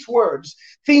credit words.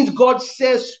 Things God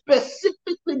says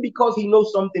specifically because he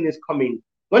knows something is coming.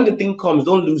 When the thing comes,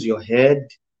 don't lose your head.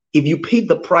 If you paid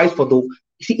the price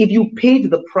if you paid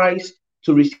the price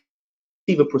to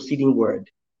receive a preceding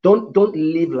word, don't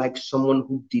live like someone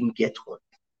who didn't get one.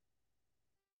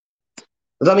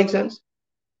 Does that make sense?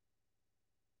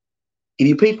 If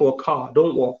you pay for a car,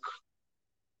 don't walk.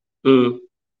 Are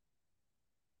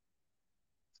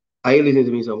you listening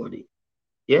to me, somebody?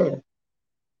 Yeah.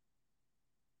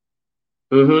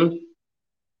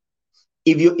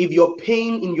 If you're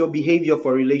paying in your behavior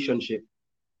for a relationship,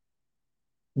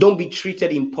 don't be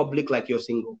treated in public like you're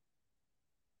single.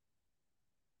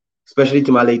 Especially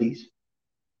to my ladies.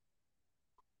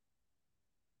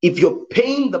 If you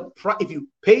paid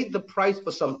the price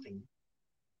for something,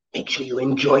 make sure you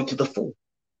enjoy it to the full.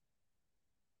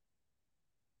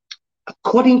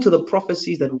 According to the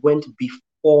prophecies that went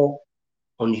before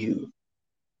on you,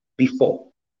 before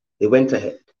they went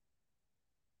ahead,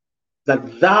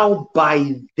 that thou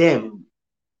by them,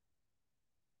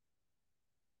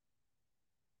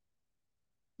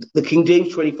 the King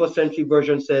James 21st century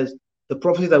version says, the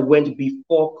prophecies that went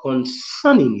before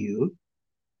concerning you,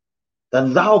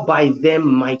 that thou by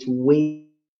them might wage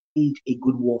a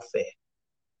good warfare.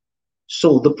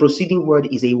 So the preceding word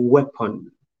is a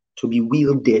weapon to be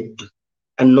wielded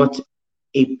and not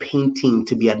a painting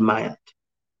to be admired.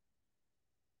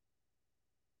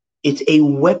 It's a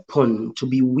weapon to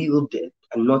be wielded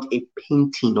and not a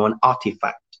painting or an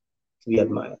artifact to be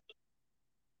admired.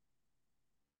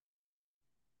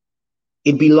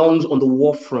 It belongs on the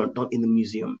war front, not in the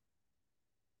museum.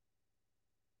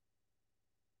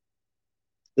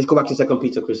 Let's go back to 2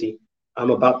 Peter, Chrissy. I'm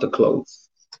about to close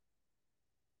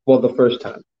for the first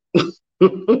time.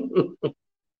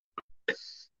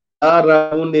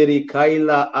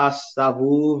 Kaila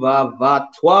asavu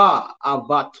vatwa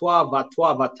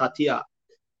vatatia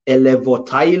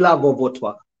elevotaila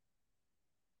vovotwa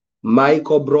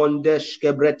Maiko brondesh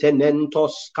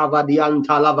kebretenentos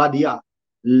kavadianta lavadia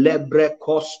lebre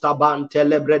costa bante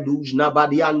lebre dujna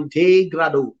badiante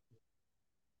grado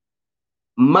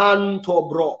manto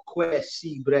broque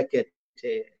si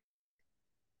brekete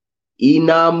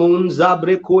inamun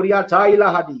zabre koria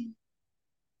taila hadi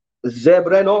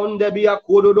Zebrenon de bia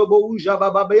kodobo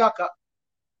babayaka.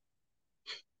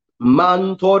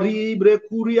 Mantoribre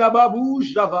kuria babu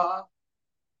java.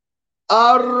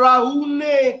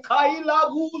 Arraune kaila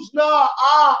guzna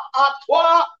a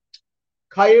atwa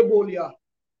kaebolia.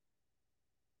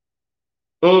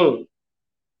 Mm.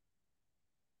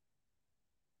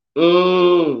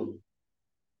 Mm.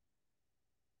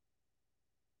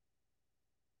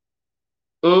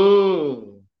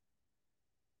 Mm.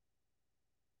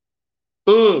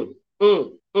 Mm.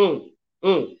 Mm. Mm.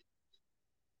 Mm.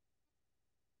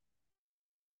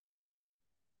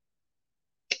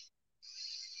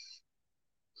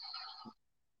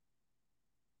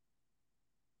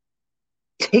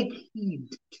 Take heed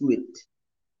to it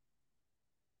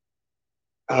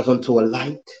as unto a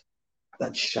light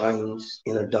that shines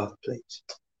in a dark place.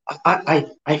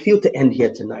 I feel to end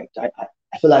here tonight. I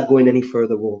feel like going any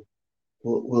further will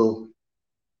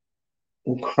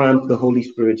cramp the Holy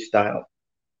Spirit style.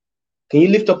 Can you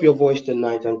lift up your voice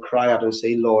tonight and cry out and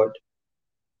say, Lord,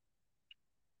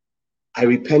 I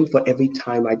repent for every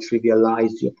time I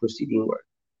trivialized your proceeding word.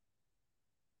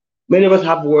 Many of us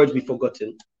have words we've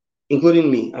forgotten, including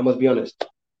me, I must be honest.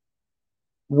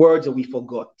 Words that we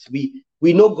forgot.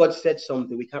 We know God said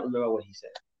something, we can't remember what he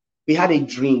said. We had a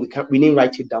dream, we didn't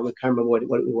write it down, we can't remember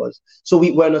what it was. So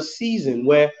we're in a season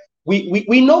where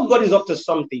we know God is up to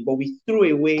something, but we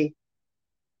threw away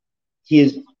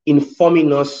his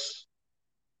informing us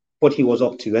what he was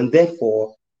up to, and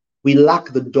therefore we lack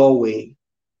the doorway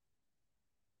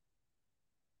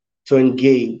to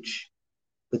engage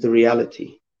with the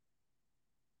reality.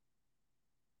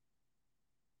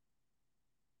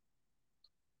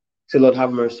 Say, Lord,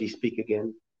 have mercy, speak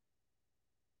again.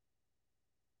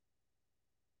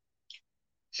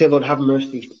 Say, Lord, have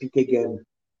mercy, speak again.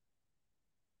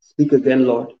 Speak again,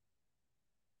 Lord.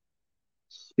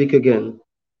 Speak again.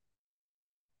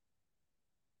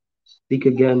 Speak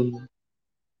again.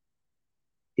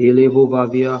 Elevo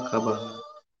vavia kaba.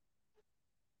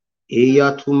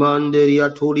 Eya tumanderia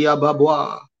turia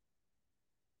babwa.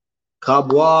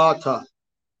 Kabwata.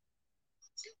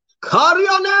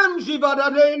 Karianem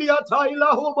jibadadelia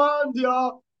taila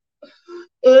homandia.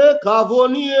 E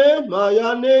kavonie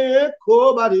mayane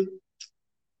kobari.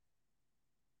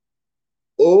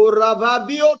 Ora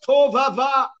vabio to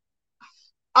vava.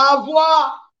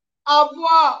 Avoir,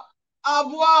 avoir,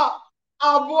 avoir,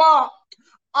 avoir.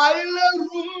 Aile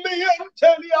rumien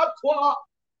toi.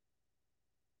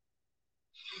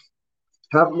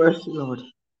 Have mercy, Lord.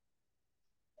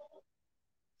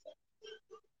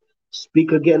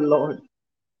 Speak again, Lord.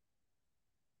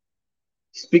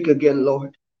 Speak again,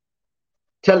 Lord.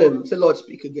 Tell him, say, Lord,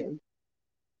 speak again.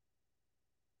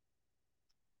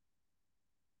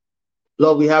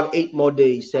 Lord, we have 8 more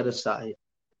days set aside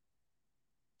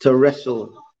to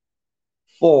wrestle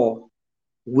for,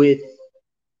 with,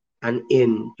 and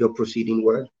in your proceeding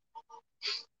word.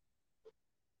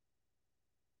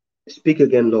 Speak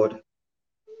again, Lord.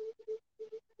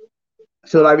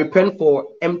 So I repent for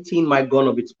emptying my gun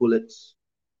of its bullets.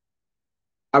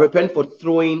 I repent for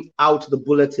throwing out the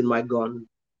bullets in my gun.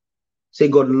 Say,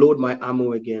 God, load my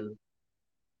ammo again.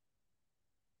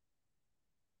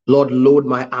 Lord, load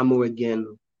my ammo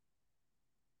again,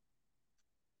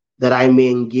 that I may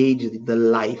engage the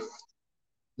life,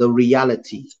 the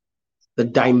reality, the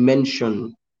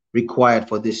dimension required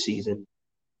for this season.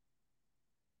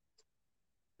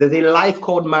 There's a life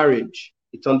called marriage.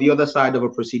 It's on the other side of a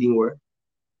proceeding word.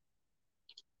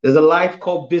 There's a life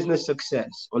called business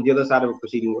success on the other side of a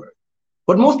proceeding word.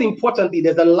 But most importantly,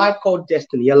 there's a life called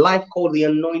destiny, a life called the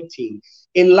anointing,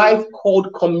 a life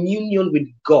called communion with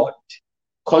God,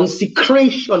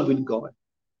 consecration with God.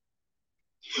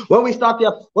 When we start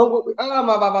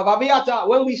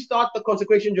when we start the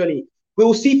consecration journey, we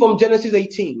will see from Genesis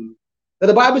 18 that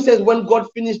the Bible says when God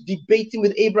finished debating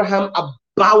with Abraham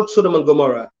about Sodom and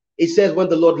Gomorrah, it says when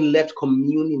the Lord left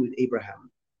communing with Abraham.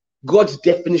 God's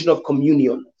definition of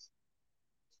communion.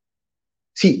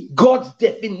 See, God's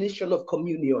definition of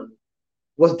communion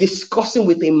was discussing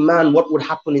with a man what would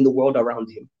happen in the world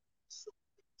around him.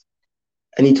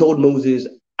 And he told Moses,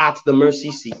 at the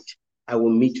mercy seat, I will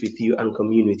meet with you and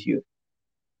commune with you.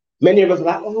 Many of us are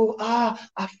like,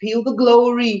 I feel the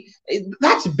glory.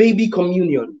 That's baby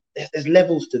communion. There's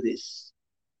levels to this.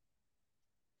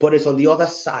 But it's on the other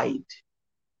side.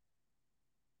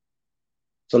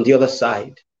 It's on the other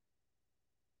side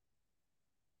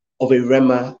of a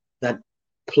rhema that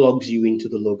plugs you into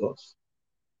the Logos.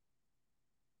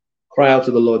 Cry out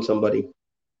to the Lord, somebody.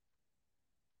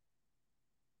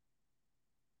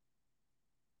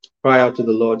 Cry out to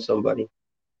the Lord, somebody.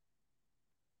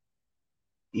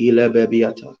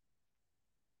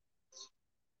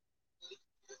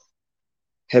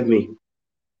 Help me.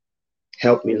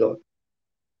 Help me, Lord.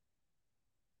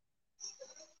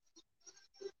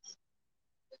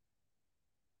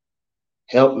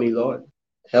 Help me, Lord.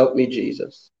 Help me,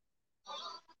 Jesus.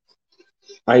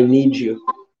 I need you.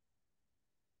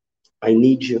 I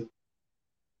need you.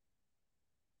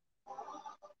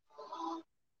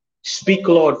 Speak,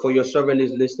 Lord, for your servant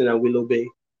is listening and will obey.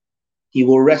 He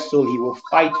will wrestle, he will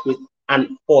fight with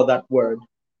and for that word.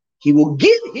 He will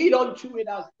give heed unto it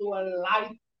as to a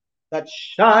light that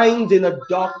shines in a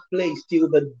dark place till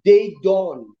the day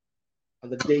dawn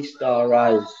and the day star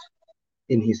rise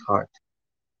in his heart.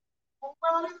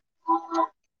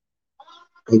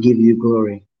 I give you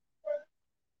glory.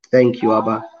 Thank you,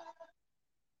 Abba.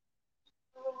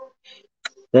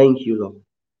 Thank you, Lord.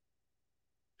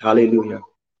 Hallelujah.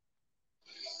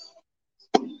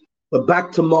 We're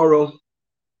back tomorrow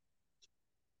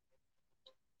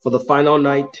for the final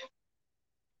night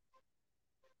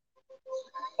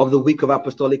of the week of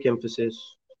apostolic emphasis.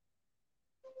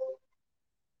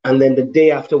 And then the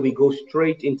day after, we go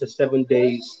straight into 7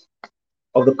 days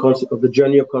of the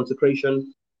journey of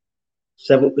consecration.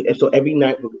 So every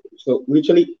night, so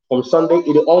literally from Sunday,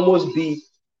 it'll almost be,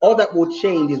 all that will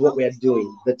change is what we are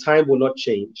doing. The time will not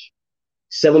change.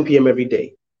 7 p.m. every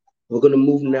day. We're going to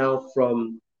move now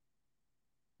from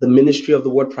the ministry of the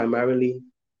word primarily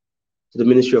to the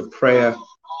ministry of prayer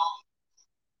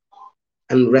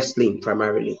and wrestling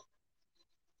primarily.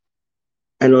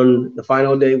 And on the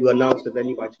final day, we'll announce the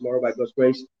venue by tomorrow, by God's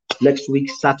grace. Next week,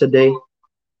 Saturday,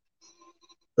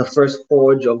 the first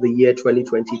forge of the year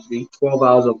 2023, 12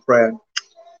 hours of prayer.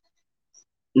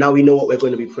 Now we know what we're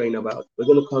going to be praying about. We're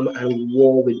going to come and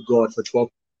war with God for 12.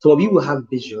 Some of you will have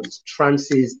visions,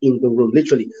 trances in the room,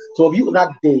 literally. Some of you that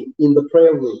day in the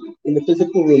prayer room, in the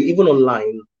physical room, even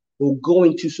online, will go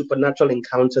into supernatural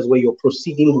encounters where your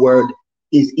proceeding word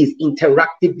is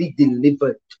interactively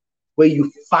delivered, where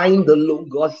you find the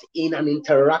Logos in an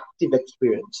interactive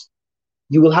experience.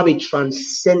 You will have a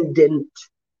transcendent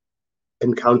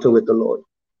encounter with the Lord.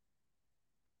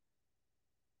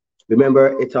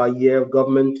 Remember, it's our year of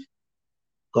governance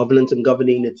and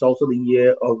governing. It's also the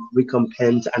year of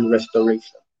recompense and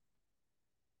restoration.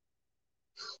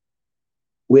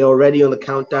 We're already on the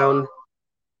countdown to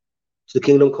the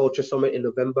Kingdom Culture Summit in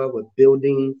November. We're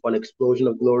building for an explosion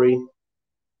of glory.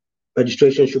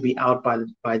 Registration should be out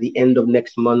by the end of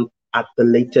next month at the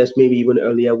latest, maybe even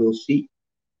earlier. We'll see.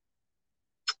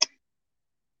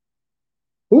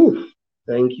 Ooh,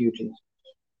 thank you, Jesus.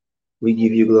 We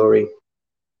give you glory.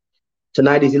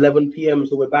 Tonight is 11 p.m.,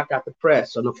 so we're back at the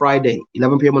press on a Friday.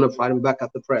 11 p.m. on a Friday, we're back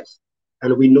at the press.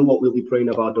 And we know what we'll be praying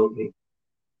about, don't we?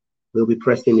 We'll be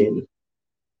pressing in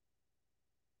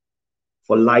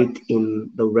for light in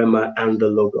the Rhema and the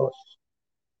Logos.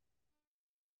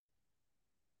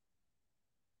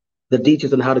 The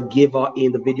details on how to give are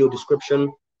in the video description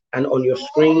and on your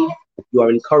screen. You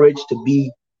are encouraged to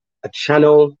be a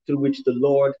channel through which the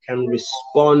Lord can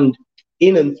respond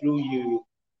in and through you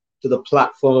to the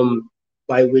platform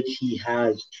by which He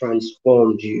has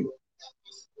transformed you.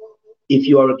 If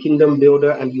you are a kingdom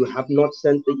builder and you have not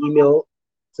sent the email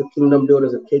to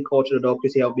kingdombuilders@kculture.org,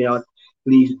 please help me out.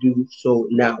 Please do so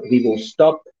now. We will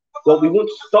stop. Well, we won't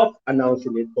stop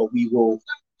announcing it, but we will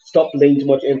stop laying too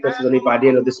much emphasis on it by the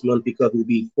end of this month, because we'll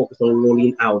be focused on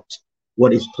rolling out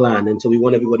what is planned. And so we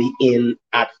want everybody in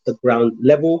at the ground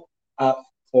level.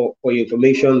 For your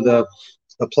information, the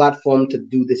platform to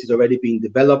do this is already being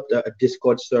developed. A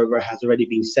Discord server has already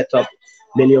been set up.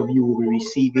 Many of you will be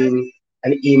receiving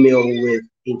an email with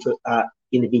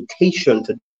invitation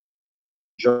to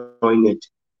join it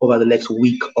over the next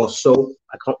week or so.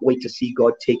 I can't wait to see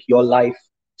God take your life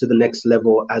to the next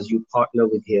level as you partner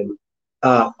with Him.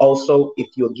 Also,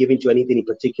 if you're giving to anything in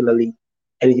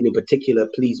particular,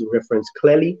 please reference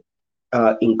clearly,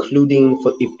 including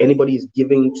if anybody is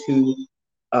giving to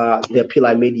the appeal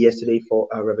I made yesterday for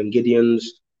Reverend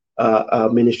Gideon's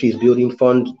Ministries Building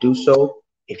Fund, do so.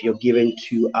 If you're giving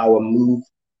to our move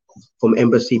from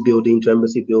embassy building to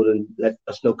embassy building, let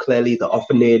us know clearly. The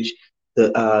orphanage,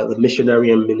 the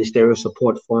missionary and ministerial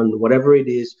support fund, whatever it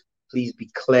is, please be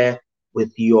clear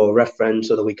with your reference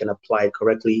so that we can apply it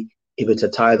correctly. If it's a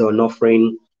tithe or an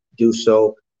offering, do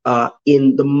so.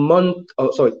 In the month,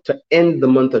 to end the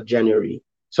month of January.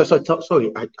 I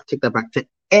take that back. To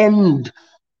end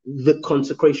the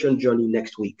consecration journey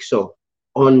next week. So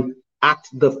at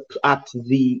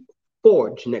the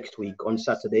forge next week on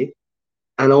Saturday,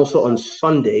 and also on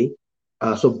Sunday,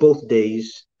 so both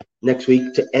days next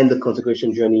week to end the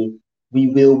consecration journey, we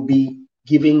will be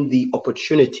giving the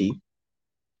opportunity,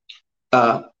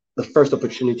 the first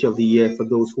opportunity of the year for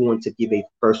those who want to give a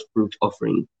first fruit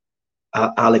offering.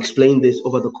 I'll explain this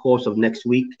over the course of next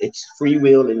week. It's free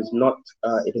will. It is not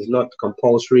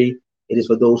compulsory. It is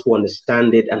for those who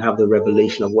understand it and have the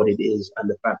revelation of what it is and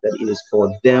the fact that it is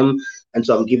for them. And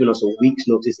so I'm giving us a week's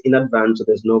notice in advance, so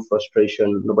there's no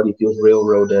frustration. Nobody feels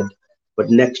railroaded. But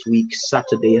next week,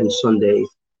 Saturday and Sunday,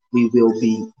 we will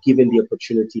be giving the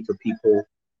opportunity for people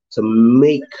to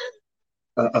make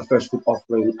a first fruit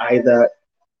offering, either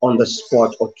on the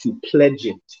spot or to pledge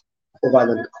it over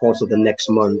the course of the next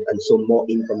month. And so more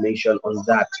information on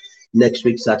that next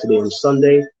week, Saturday and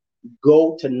Sunday.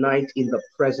 Go tonight in the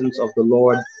presence of the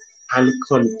Lord and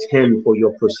contend for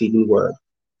your proceeding word.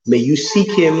 May you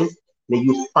seek Him, may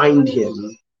you find Him,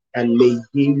 and may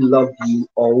He love you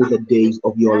all the days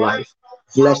of your life.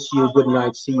 Bless you. Good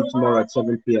night. See you tomorrow at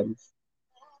 7 p.m.